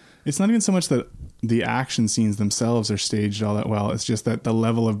 It's not even so much that the action scenes themselves are staged all that well. It's just that the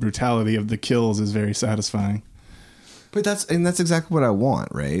level of brutality of the kills is very satisfying. But that's exactly what I want,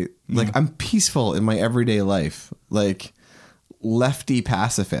 right? Like I'm peaceful in my everyday life. Like lefty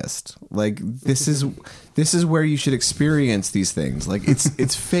pacifist. Like this is where you should experience these things. Like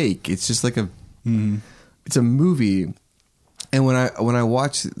it's fake. It's just like it's a movie. And when I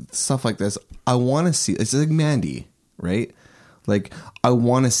watch stuff like this, I want to see. It's like Mandy, right? Like I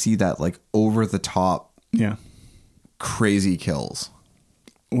want to see that like over the top, Yeah. crazy kills.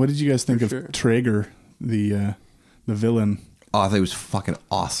 What did you guys think of sure. Traeger, the villain? Oh, I thought he was fucking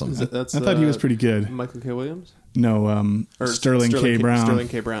awesome. That's I thought he was pretty good. Michael K. Williams No, or Sterling K. Brown. Sterling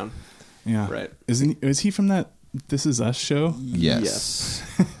K. Brown. Yeah. Right. Is he from that This Is Us show? Yes.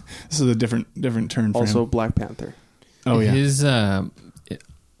 This is a different turn for Also him. Black Panther. Oh yeah. His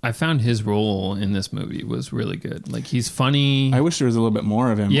I found his role in this movie was really good. Like he's funny. I wish there was a little bit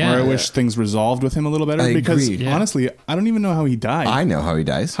more of him. Yeah. Or I wish things resolved with him a little better. I because agree. Yeah. honestly, I don't even know how he died. I know how he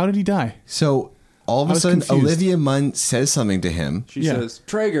dies. How did he die? So all of I a was sudden, confused. Olivia Munn says something to him, She Yeah. says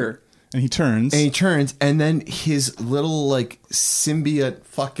Traeger. And he turns. and he turns, and then his little like symbiote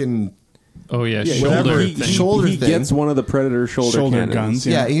fucking oh yeah, whatever shoulder he- thing. shoulder he thing. gets one of the Predator shoulder cannons. guns.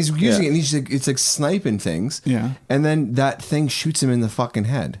 yeah, Yeah. he's using Yeah. it, and he's like, it's like sniping things. Yeah. and then that thing shoots him in the fucking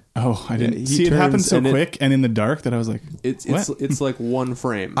head. Oh, I didn't he see it happen turns so and it- quick and in the dark that I was like, It's what? it's like one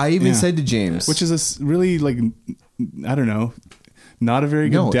frame. I even Yeah. said to James, Which is really like, I don't know, not a very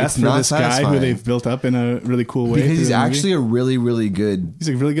good No, death it's for not this guy who satisfying. they've built up in a really cool way. because through he's the movie. actually a really, really good He's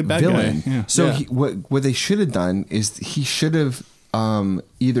a really good bad villain. guy. Yeah. So Yeah. what they should have done is he should have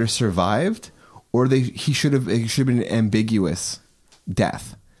either survived or he should have been an ambiguous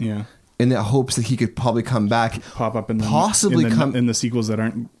death Yeah. in the hopes that he could probably come back, Pop up in the possibly come. in the sequels that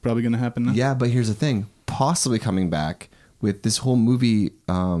aren't probably going to happen now. Yeah, but here's the thing: possibly coming back with this whole movie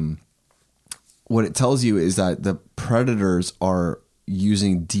what it tells you is that the predators are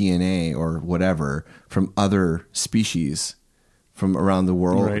using DNA or whatever from other species from around the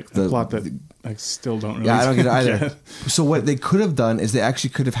world. Right. The plot that I still don't really I don't get it either. get. So what they could have done is they actually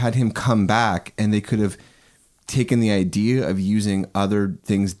could have had him come back, and they could have taken the idea of using other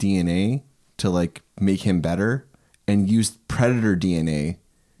things' DNA to like make him better and used predator DNA.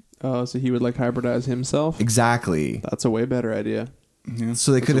 Oh, so he would like hybridize himself? Exactly. That's a way better idea. Yeah.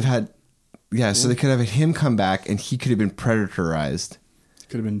 So they could have had... Yeah, so they could have had him come back, and he could have been predatorized.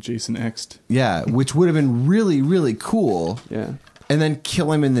 Could have been Jason X'd. Yeah, which would have been really, really cool. Yeah. And then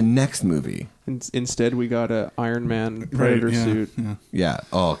kill him in the next movie. Instead, we got a Iron Man Predator suit. Yeah. Yeah.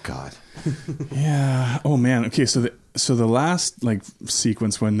 Oh God. Yeah. Oh man. Okay. So the last like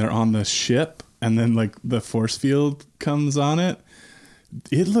sequence when they're on the ship and then like the force field comes on it.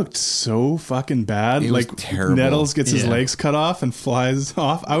 It looked so fucking bad. It was like terrible. Nettles gets his legs cut off and flies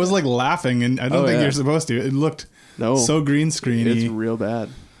off. I was like laughing, and I don't think you're supposed to. It looked so green screeny. It's real bad.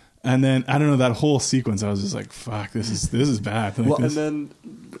 And then I don't know, that whole sequence. I was just like, "Fuck, this is bad." Like, And then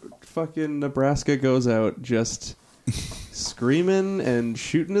fucking Nebraska goes out just screaming and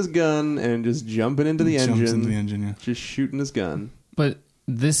shooting his gun and just jumping into the engine. Jumps into the engine, yeah. Just shooting his gun. But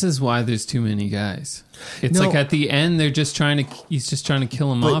this is why there's too many guys. It's like at the end they're just he's just trying to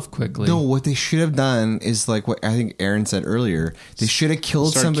kill him off quickly. No, what they should have done is like what I think Aaron said earlier. They should have killed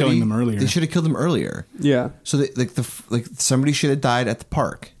Start somebody. killing them earlier. They should have killed them earlier. Yeah. So they, like somebody should have died at the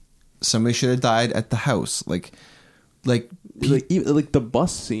park. Somebody should have died at the house. Like the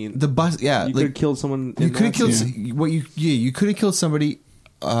bus scene. the bus. Yeah, You could have killed someone. You in could have that killed scene. you could have killed somebody.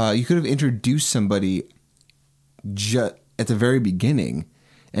 You could have introduced somebody at the very beginning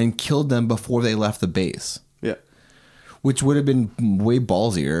and killed them before they left the base. Yeah. Which would have been way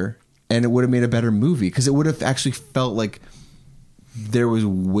ballsier, and it would have made a better movie because it would have actually felt like there was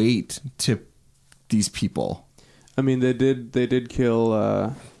weight to these people. I mean, they did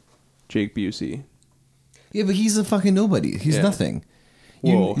kill Jake Busey. Yeah, but he's a fucking nobody. He's nothing.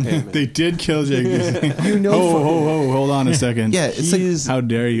 Whoa, hey, man. They did kill Jake Busey. You know, hold on a second. Yeah, it's like, how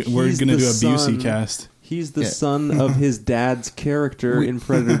dare you? We're he's gonna do a the Busey son- cast. He's the son of his dad's character in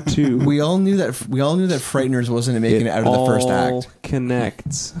Predator 2. we all knew that Frighteners wasn't making it out of the first act.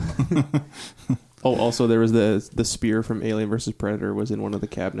 Connects. Oh, also there was the spear from Alien vs Predator was in one of the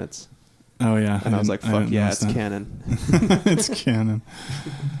cabinets. Oh yeah, And I was like, fuck yeah, it's that. canon. It's canon.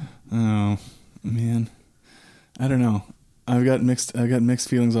 Oh man, I don't know. I've got mixed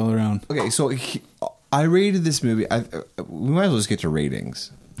feelings all around. Okay, so I rated this movie. We might as well just get to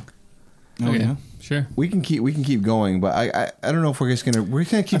ratings. Oh yeah. Sure. We can keep going, but I don't know if we're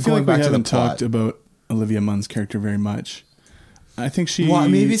gonna keep I feel going like we back to the haven't plot. talked about Olivia Munn's character very much. I think she. Well,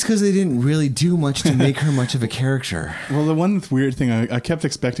 maybe it's because they didn't really do much to make her much of a character. Well, the one weird thing I kept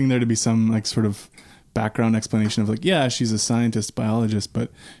expecting there to be some like sort of background explanation of like, yeah, she's a scientist, biologist,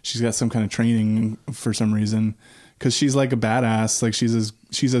 but she's got some kind of training for some reason. Because she's like a badass, like she's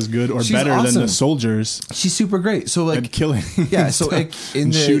as good or She's better awesome. than the soldiers She's super great. So like at killing, yeah. and So stuff, like in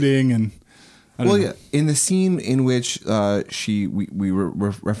and the shooting and I don't know. yeah, in the scene in which we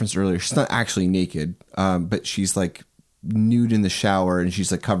referenced earlier, she's not actually naked, but she's like nude in the shower and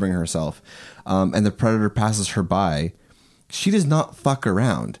she's like covering herself, and the predator passes her by. She does not fuck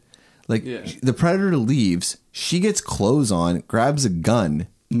around. Like the predator leaves, she gets clothes on, grabs a gun.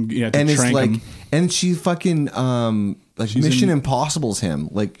 Yeah, to and it's trank like, him. and she fucking like She's Mission Impossible's him.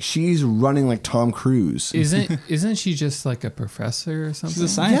 Like she's running like Tom Cruise. Isn't she just like a professor or something? She's a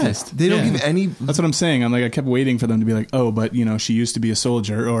scientist. Yes, they don't give any. That's what I'm saying. I'm like, I kept waiting for them to be like, oh, but you know, she used to be a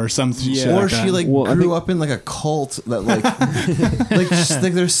soldier or something. Yeah. Or like she that. like grew up in like a cult that like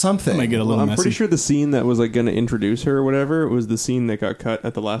like there's something. Might get a little I'm messy. pretty sure the scene that was like going to introduce her or whatever was the scene that got cut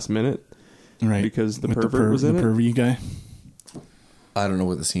at the last minute. Right. Because the With pervert was in the it. pervy guy. I don't know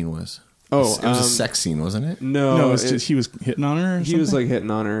what the scene was. Oh, it was a sex scene, wasn't it? No, No, it's just he was hitting on her. Or he was something? like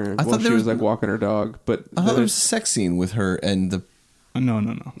hitting on her I while thought she there was was- like walking her dog. But I thought there was a sex scene with her and the. No.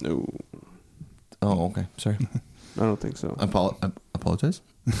 no, Oh, okay. Sorry. I don't think so. I apologize.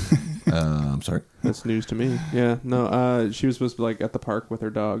 I'm sorry. That's news to me. Yeah, no. She was supposed to be like at the park with her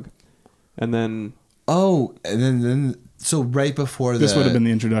dog, and then Oh, and then so right before This would have been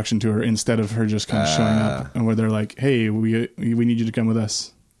the introduction to her instead of her just kind of showing up, and where they're like, "Hey, we need you to come with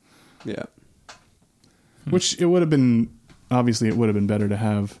us." yeah, Which it would have been. Obviously, it would have been better to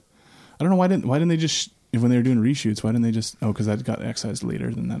have. I don't know why didn't they just when they were doing reshoots? Why didn't they just? Oh, because that got excised later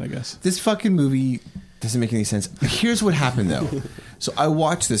than that, I guess. This fucking movie doesn't make any sense. Here's what happened though. So I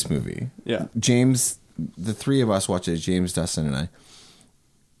watched this movie. yeah. James, the three of us watched it. James, Dustin, and I.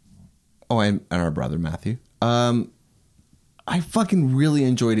 Oh, and our brother Matthew. I fucking really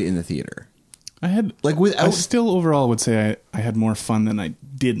enjoyed it in the theater. I had like without. I still overall would say I had more fun than I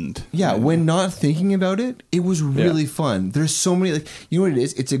didn't. Yeah, when not thinking about it, it was really fun. There's so many, like, you know what it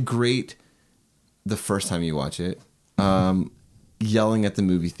is? It's a great, the first time you watch it, yelling at the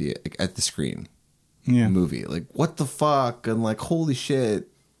movie theater, like, at the screen. Yeah. Movie. Like, what the fuck? And like, holy shit.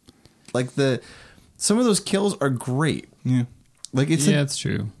 Like some of those kills are great. Yeah. Like it's it's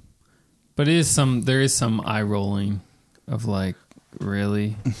true. But there is some eye rolling of like,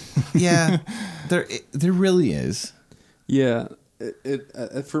 really? Yeah. There really is. Yeah.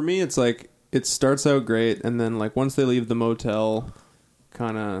 It for me, it's like it starts out great, and then like once they leave the motel,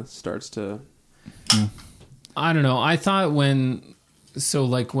 kind of starts to. I don't know. I thought when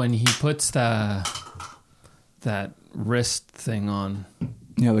he puts that wrist thing on,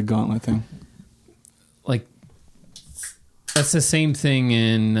 Yeah, the gauntlet thing. like that's the same thing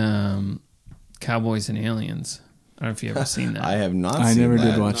in Cowboys and Aliens. I don't know if you've ever seen that. I have not. I seen never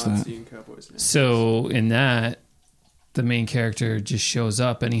that. did watch that. So in that, the main character just shows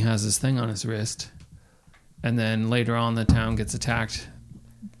up and he has this thing on his wrist, and then later on, the town gets attacked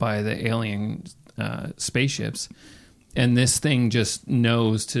by the alien spaceships, and this thing just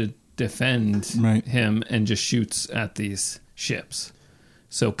knows to defend him and just shoots at these ships.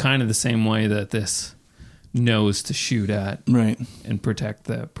 So kind of the same way that this knows to shoot at and protect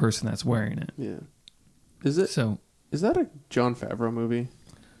the person that's wearing it. Yeah. Is that a Jon Favreau movie?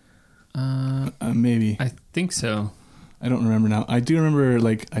 Maybe. I think so. I don't remember now. I do remember,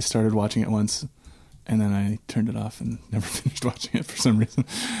 like, I started watching it once, and then I turned it off and never finished watching it for some reason.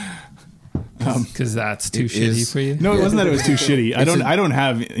 Because that's too shitty for you. No, it wasn't that it was too shitty. I don't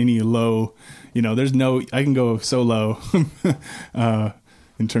have any low. You know, there's no. I can go so low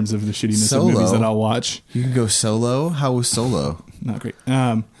in terms of the shittiness of movies that I'll watch. You can go Solo. How was Solo? Not great.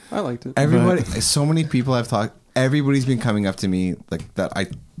 I liked it. Everybody, so many people I've talked. Everybody's been coming up to me like that. I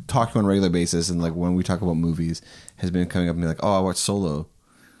talk to on a regular basis, and like when we talk about movies, has been coming up to me like, "Oh, I watched Solo."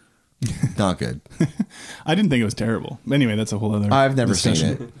 Not good. I didn't think it was terrible. Anyway, that's a whole other. I've never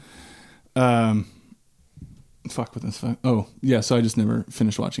discussion. seen it. Fuck with this. Fuck. Oh, yeah. So I just never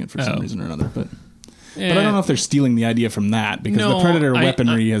finished watching it for some reason or another. But I don't know if they're stealing the idea from that, because the Predator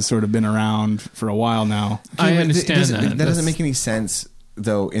weaponry has sort of been around for a while now. I understand that. That doesn't make any sense,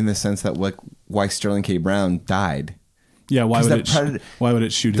 though, in the sense that like why Sterling K. Brown died. Yeah. Why would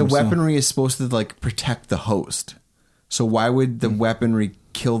it shoot him? The weaponry is supposed to like protect the host. So why would the weaponry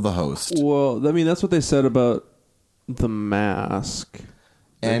kill the host? Well, I mean, that's what they said about the mask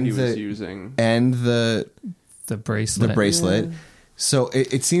that he was using, and the bracelet. The bracelet. Yeah. So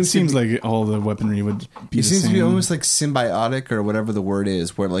it seems like all the weaponry would be. It the seems same. to be almost like symbiotic or whatever the word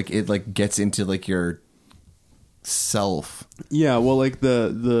is, where like it like gets into like your self. Yeah, well, like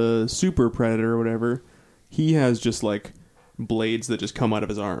the super predator or whatever, he has just like blades that just come out of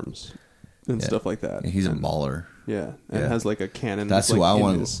his arms and stuff like that. He's a baller. Yeah, and has like a cannon. That's who I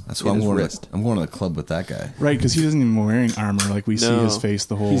want. That's who I'm going to. I'm going to the club with that guy. Right, because he doesn't even wearing armor. Like we see his face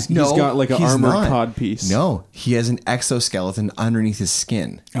the whole. He's got like an armored codpiece. No, he has an exoskeleton underneath his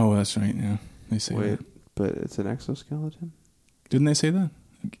skin. Oh, that's right. Yeah, they say. Wait, that. but it's an exoskeleton. Didn't they say that?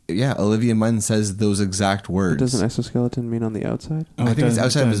 Yeah, Olivia Munn says those exact words. But does an exoskeleton mean on the outside? Oh, I think it's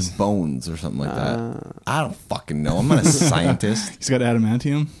outside of his bones or something like that. I don't fucking know. I'm not a scientist. He's got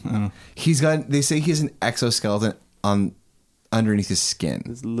adamantium. I don't know. He's got. They say he has an exoskeleton on underneath his skin.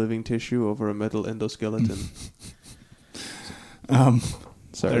 It's living tissue over a metal endoskeleton.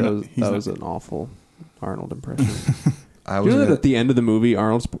 Sorry, that was an awful Arnold impression. You know that at the end of the movie,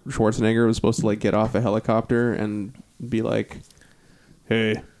 Arnold Schwarzenegger was supposed to like get off a helicopter and be like,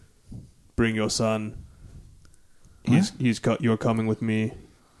 "Hey, bring your son. You're coming with me."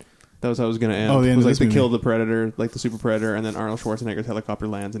 That was how it was going to end. Oh, it was like they killed the Predator, like the Super Predator, and then Arnold Schwarzenegger's helicopter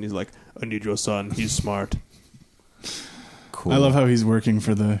lands, and he's like, "I need your son. He's smart." Cool. I love how he's working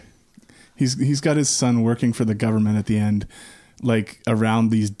for the. He's got his son working for the government at the end, like around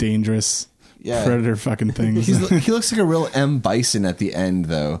these dangerous Predator fucking things. He looks like a real M. Bison at the end,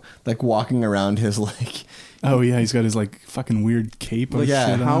 though, like walking around his like. Oh yeah, he's got his like fucking weird cape. Like,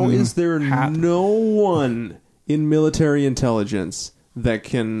 shit how on is there no one in military intelligence that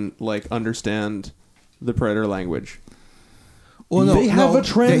can like understand the Predator language? Well, they have a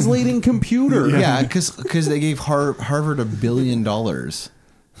translating computer. Yeah, because they gave Harvard $1 billion.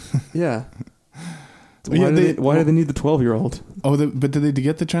 Yeah. Why do they need the 12-year-old? Oh, but did they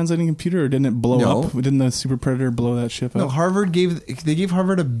get the translating computer, or didn't it blow up? Didn't the Super Predator blow that ship up? No, Harvard gave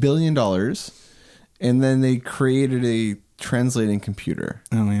Harvard $1 billion, and then they created a translating computer.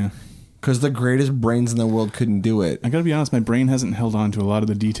 Oh yeah, because the greatest brains in the world couldn't do it. I gotta be honest, my brain hasn't held on to a lot of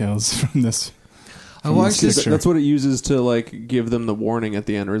the details from this. I watched this. That's what it uses to like give them the warning at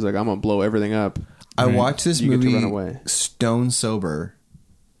the end, where he's like, "I'm gonna blow everything up." I watched this You get to movie run away. stone sober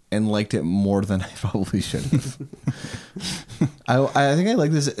and liked it more than I probably should have. I think I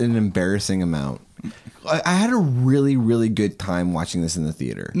liked this an embarrassing amount. I had a really, really good time watching this in the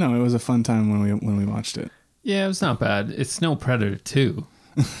theater. No, it was a fun time when we watched it. Yeah, it was not bad. It's no Predator 2.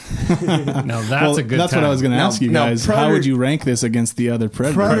 No, that's a good That's time. what I was going to ask you guys. Predator, how would you rank this against the other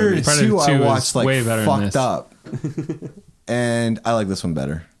Predators? Predator 2 I watched like way better than fucked this. up. And I like this one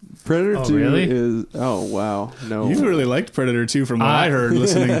better. Predator 2 really? is... Oh, wow. No. You really liked Predator 2 from what I heard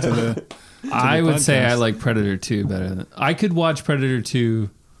listening to the... I would say podcast. I like Predator 2 better than... I could watch Predator 2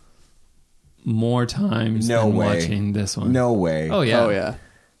 more times than watching this one. No way. Oh, yeah. Oh, yeah.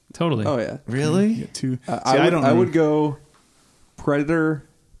 Totally. Oh, yeah. Really? I would go Predator,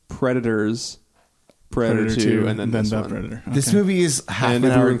 Predators, Predator 2, and then this the one. Predator. This Okay. movie is half And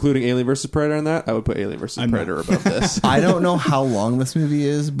an if we hour. were including Alien vs. Predator in that, I would put Alien vs. Predator above this. I don't know how long this movie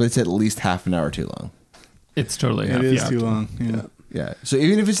is, but it's at least half an hour too long. It's totally It is too long. Yeah. Yeah. So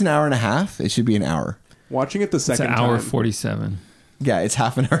even if it's an hour and a half, it should be an hour. Watching it the It's second an hour time. 47. Yeah, it's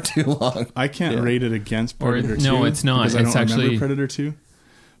half an hour too long. I can't rate it against Or- Predator 2. no, it's not. Because I It's don't remember actually- Predator 2.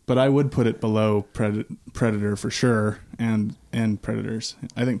 But I would put it below Predator for sure, and Predators.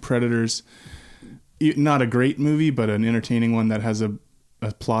 I think Predators, not a great movie, but an entertaining one that has a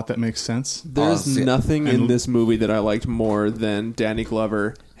plot that makes sense. There's see- nothing in and- this movie that I liked more than Danny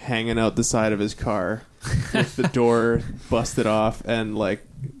Glover hanging out the side of his car with the door busted off and like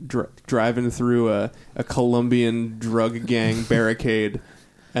driving through a Colombian drug gang barricade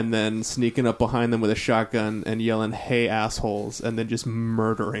and then sneaking up behind them with a shotgun and yelling, "Hey, assholes," and then just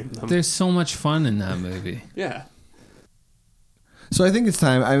murdering them. There's so much fun in that movie. Yeah. So I think it's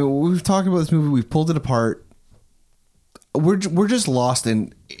time. I mean, we've talked about this movie. We've pulled it apart. We're just lost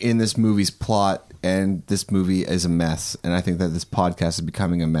in this movie's plot, and this movie is a mess. And I think that this podcast is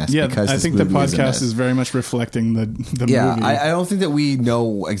becoming a mess. Yeah, because I this think the movie is a podcast mess. is very much reflecting the Yeah, movie. I don't think that we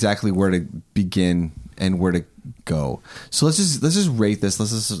know exactly where to begin and where to go. So let's just rate this.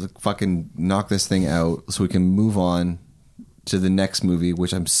 Let's just fucking knock this thing out so we can move on to the next movie,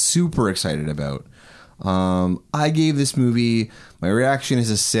 which I'm super excited about. I gave this movie, my reaction is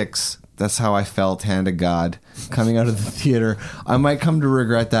a 6. That's how I felt, hand to God, coming out of the theater. I might come to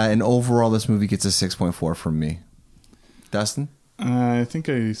regret that, and overall this movie gets a 6.4 from me. Dustin? I think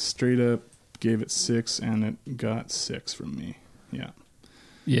I straight up gave it 6, and it got 6 from me. Yeah.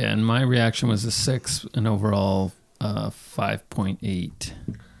 Yeah, and my reaction was a 6, and overall 5.8.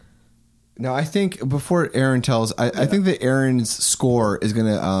 Now, I think before Aaron tells, I think that Aaron's score is going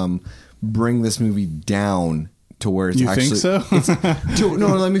to bring this movie down to where it's You actually... think so? No,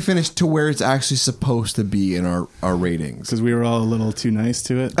 let me finish. To where it's actually supposed to be in our ratings. Because we were all a little too nice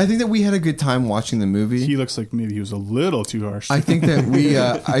to it. I think that we had a good time watching the movie. He looks like maybe he was a little too harsh. I think that we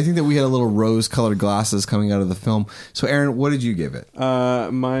had a little rose-colored glasses coming out of the film. So, Aaron, what did you give it? You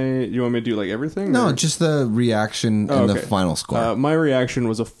want me to do like everything? No, or? just the reaction and the final score. My reaction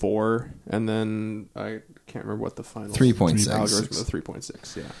was a 4, and then I can't remember what the final 3.6. algorithm was.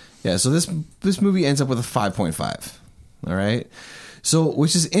 3.6. Yeah. Yeah, so this movie ends up with a 5.5. All right, so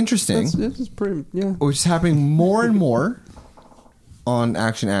which is interesting. It's pretty. Yeah. Which is happening more and more on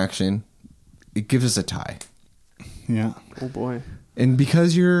Action. It gives us a tie, yeah. Oh boy. and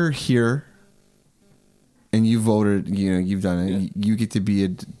because you're here and you voted, you've done it. Yeah. You get to be a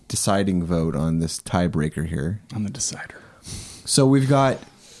deciding vote on this tiebreaker here. I'm the decider. So we've got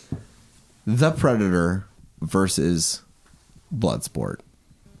The Predator versus Bloodsport.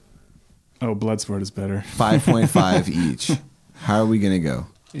 Oh, Bloodsport is better. 5.5 each. How are we going to go?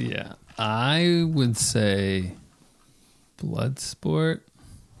 Yeah, I would say Bloodsport.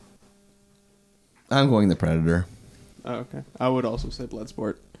 I'm going The Predator. Oh, okay. I would also say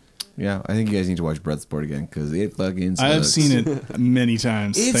Bloodsport. Yeah, I think you guys need to watch Bloodsport again because it fucking sucks. I have seen it many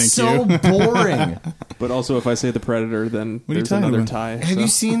times. It's Thank so you. boring. But also, if I say the Predator, then What are you there's talking another about? tie. Have you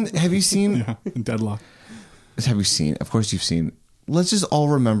seen? Yeah, Deadlock. Have you seen? Of course, you've seen. Let's just all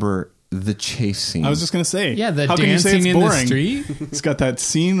remember the chase scene. I was just gonna say. Yeah, the how can you say dancing it's in the boring? street. It's got that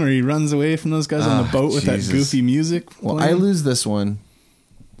scene where he runs away from those guys on the boat with Jesus. that goofy music. Well, playing. I lose this one.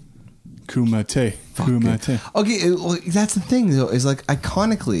 Kumite. Kumite. Okay, that's the thing though. Is like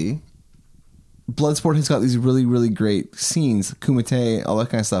iconically, Bloodsport has got these really, really great scenes, Kumite, all that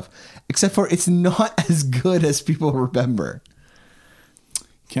kind of stuff. Except for it's not as good as people remember.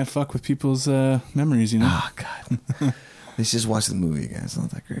 Can't fuck with people's memories, you know. Oh God. Let's just watch the movie again. It's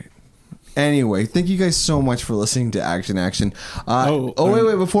not that great. Anyway, thank you guys so much for listening to Action.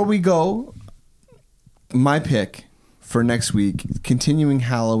 Wait. Before we go, my pick for next week, continuing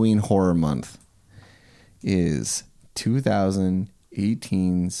Halloween horror month, is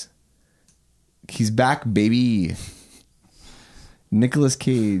 2018's. He's back, baby. Nicolas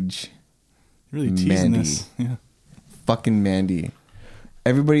Cage. Really teasing Mandy. this. Yeah. Fucking Mandy.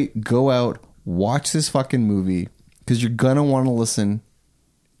 Everybody go out, watch this fucking movie because you're gonna want to listen,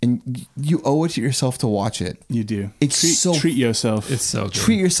 and you owe it to yourself to watch it. You do. It's treat yourself. It's so good.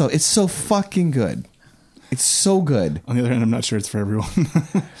 Treat yourself. It's so fucking good. It's so good. On the other hand, I'm not sure it's for everyone.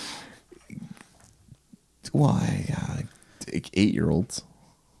 Why? 8-year-olds.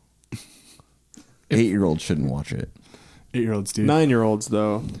 8-year-olds shouldn't watch it. 8-year-olds do. 9-year-olds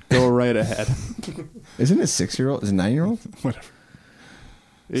though, go right ahead. Isn't it 6-year-old? Is it 9-year-old? Whatever.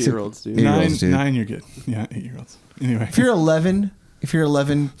 8-year-olds do. 8-year-olds, dude. 9, you're good. Yeah, 8-year-olds. Anyway. If you're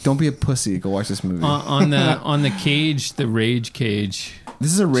 11, don't be a pussy. Go watch this movie. On the cage, the Rage Cage.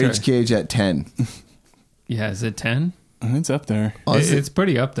 This is a Rage Sorry. Cage at 10. Yeah, is it 10? It's up there. Oh, It's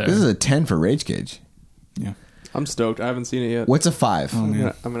pretty up there. This is a 10 for Rage Cage. Yeah. I'm stoked. I haven't seen it yet. What's a 5? Oh, man.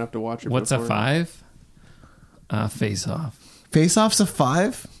 I'm gonna have to watch it. What's a before. 5? Face Off. Face Off's a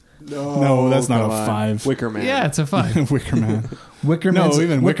 5? No, that's not come a on. 5. Wicker Man. Yeah, it's a 5. Wicker Man. Wicker No, Man's,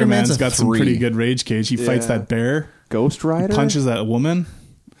 even Wicker Man's got some 3. pretty good Rage Cage. He fights Yeah. that bear, Ghost Rider. punches that woman.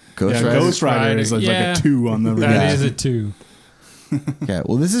 Ghost Yeah, Rider. Ghost Rider is like Yeah. a 2 on the That Rage. is a 2. Yeah,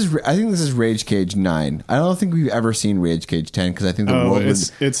 well, I think this is Rage Cage 9. I don't think we've ever seen Rage Cage 10 because I think the world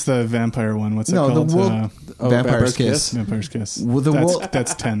it's the vampire one. What's it No, called? the world- Vampire's Kiss. Vampire's Kiss. Well, the world-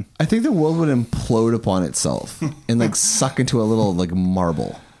 That's 10. I think the world would implode upon itself and like suck into a little like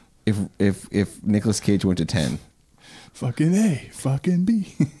marble if Nicolas Cage went to 10. Fucking A, fucking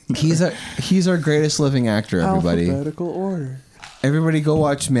B. He's our greatest living actor, everybody. Alphabetical order. Everybody go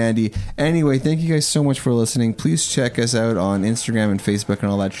watch Mandy. Anyway, thank you guys so much for listening. Please check us out on Instagram and Facebook and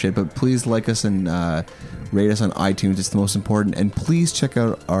all that shit. But please like us and rate us on iTunes. It's the most important. And please check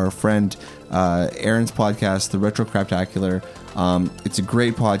out our friend Aaron's podcast, The Retro Craptacular. It's a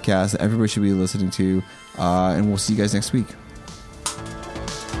great podcast that everybody should be listening to. And we'll see you guys next week.